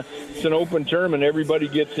Indiana, it's an open tournament. Everybody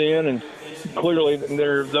gets in, and clearly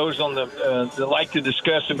there are those on that like to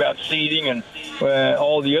discuss about seeding and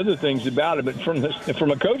all the other things about it. But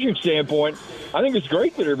from a coaching standpoint, I think it's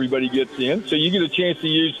great that everybody gets in, so you get a chance to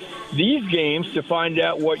use these games to find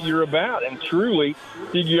out what you're about and truly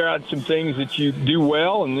figure out some things that you do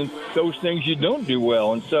well and then those things you don't do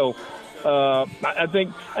well. And so I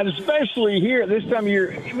think, and especially here this time of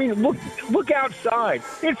year, I mean, look outside.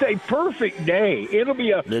 It's a perfect day. It'll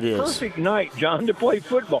be a perfect night, John, to play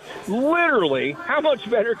football. Literally, how much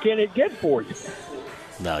better can it get for you?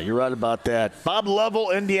 No, you're right about that. Bob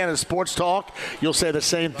Lovell, Indiana Sports Talk. You'll say the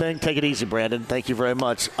same thing. Take it easy, Brandon. Thank you very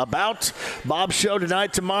much. About Bob's show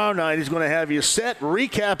tonight, tomorrow night, he's going to have you set,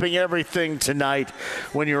 recapping everything tonight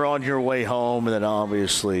when you're on your way home. And then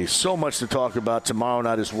obviously so much to talk about tomorrow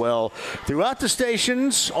night as well throughout the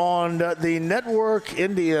stations on the network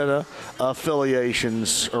Indiana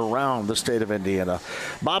affiliations around the state of Indiana.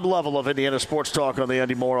 Bob Lovell of Indiana Sports Talk on the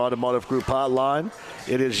Andy Moore Automotive Group hotline.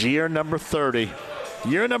 It is year number 30.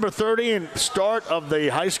 Year number 30 and start of the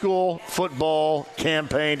high school football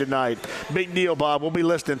campaign tonight. Big deal, Bob. We'll be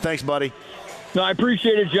listening. Thanks, buddy. No, I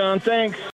appreciate it, John. Thanks.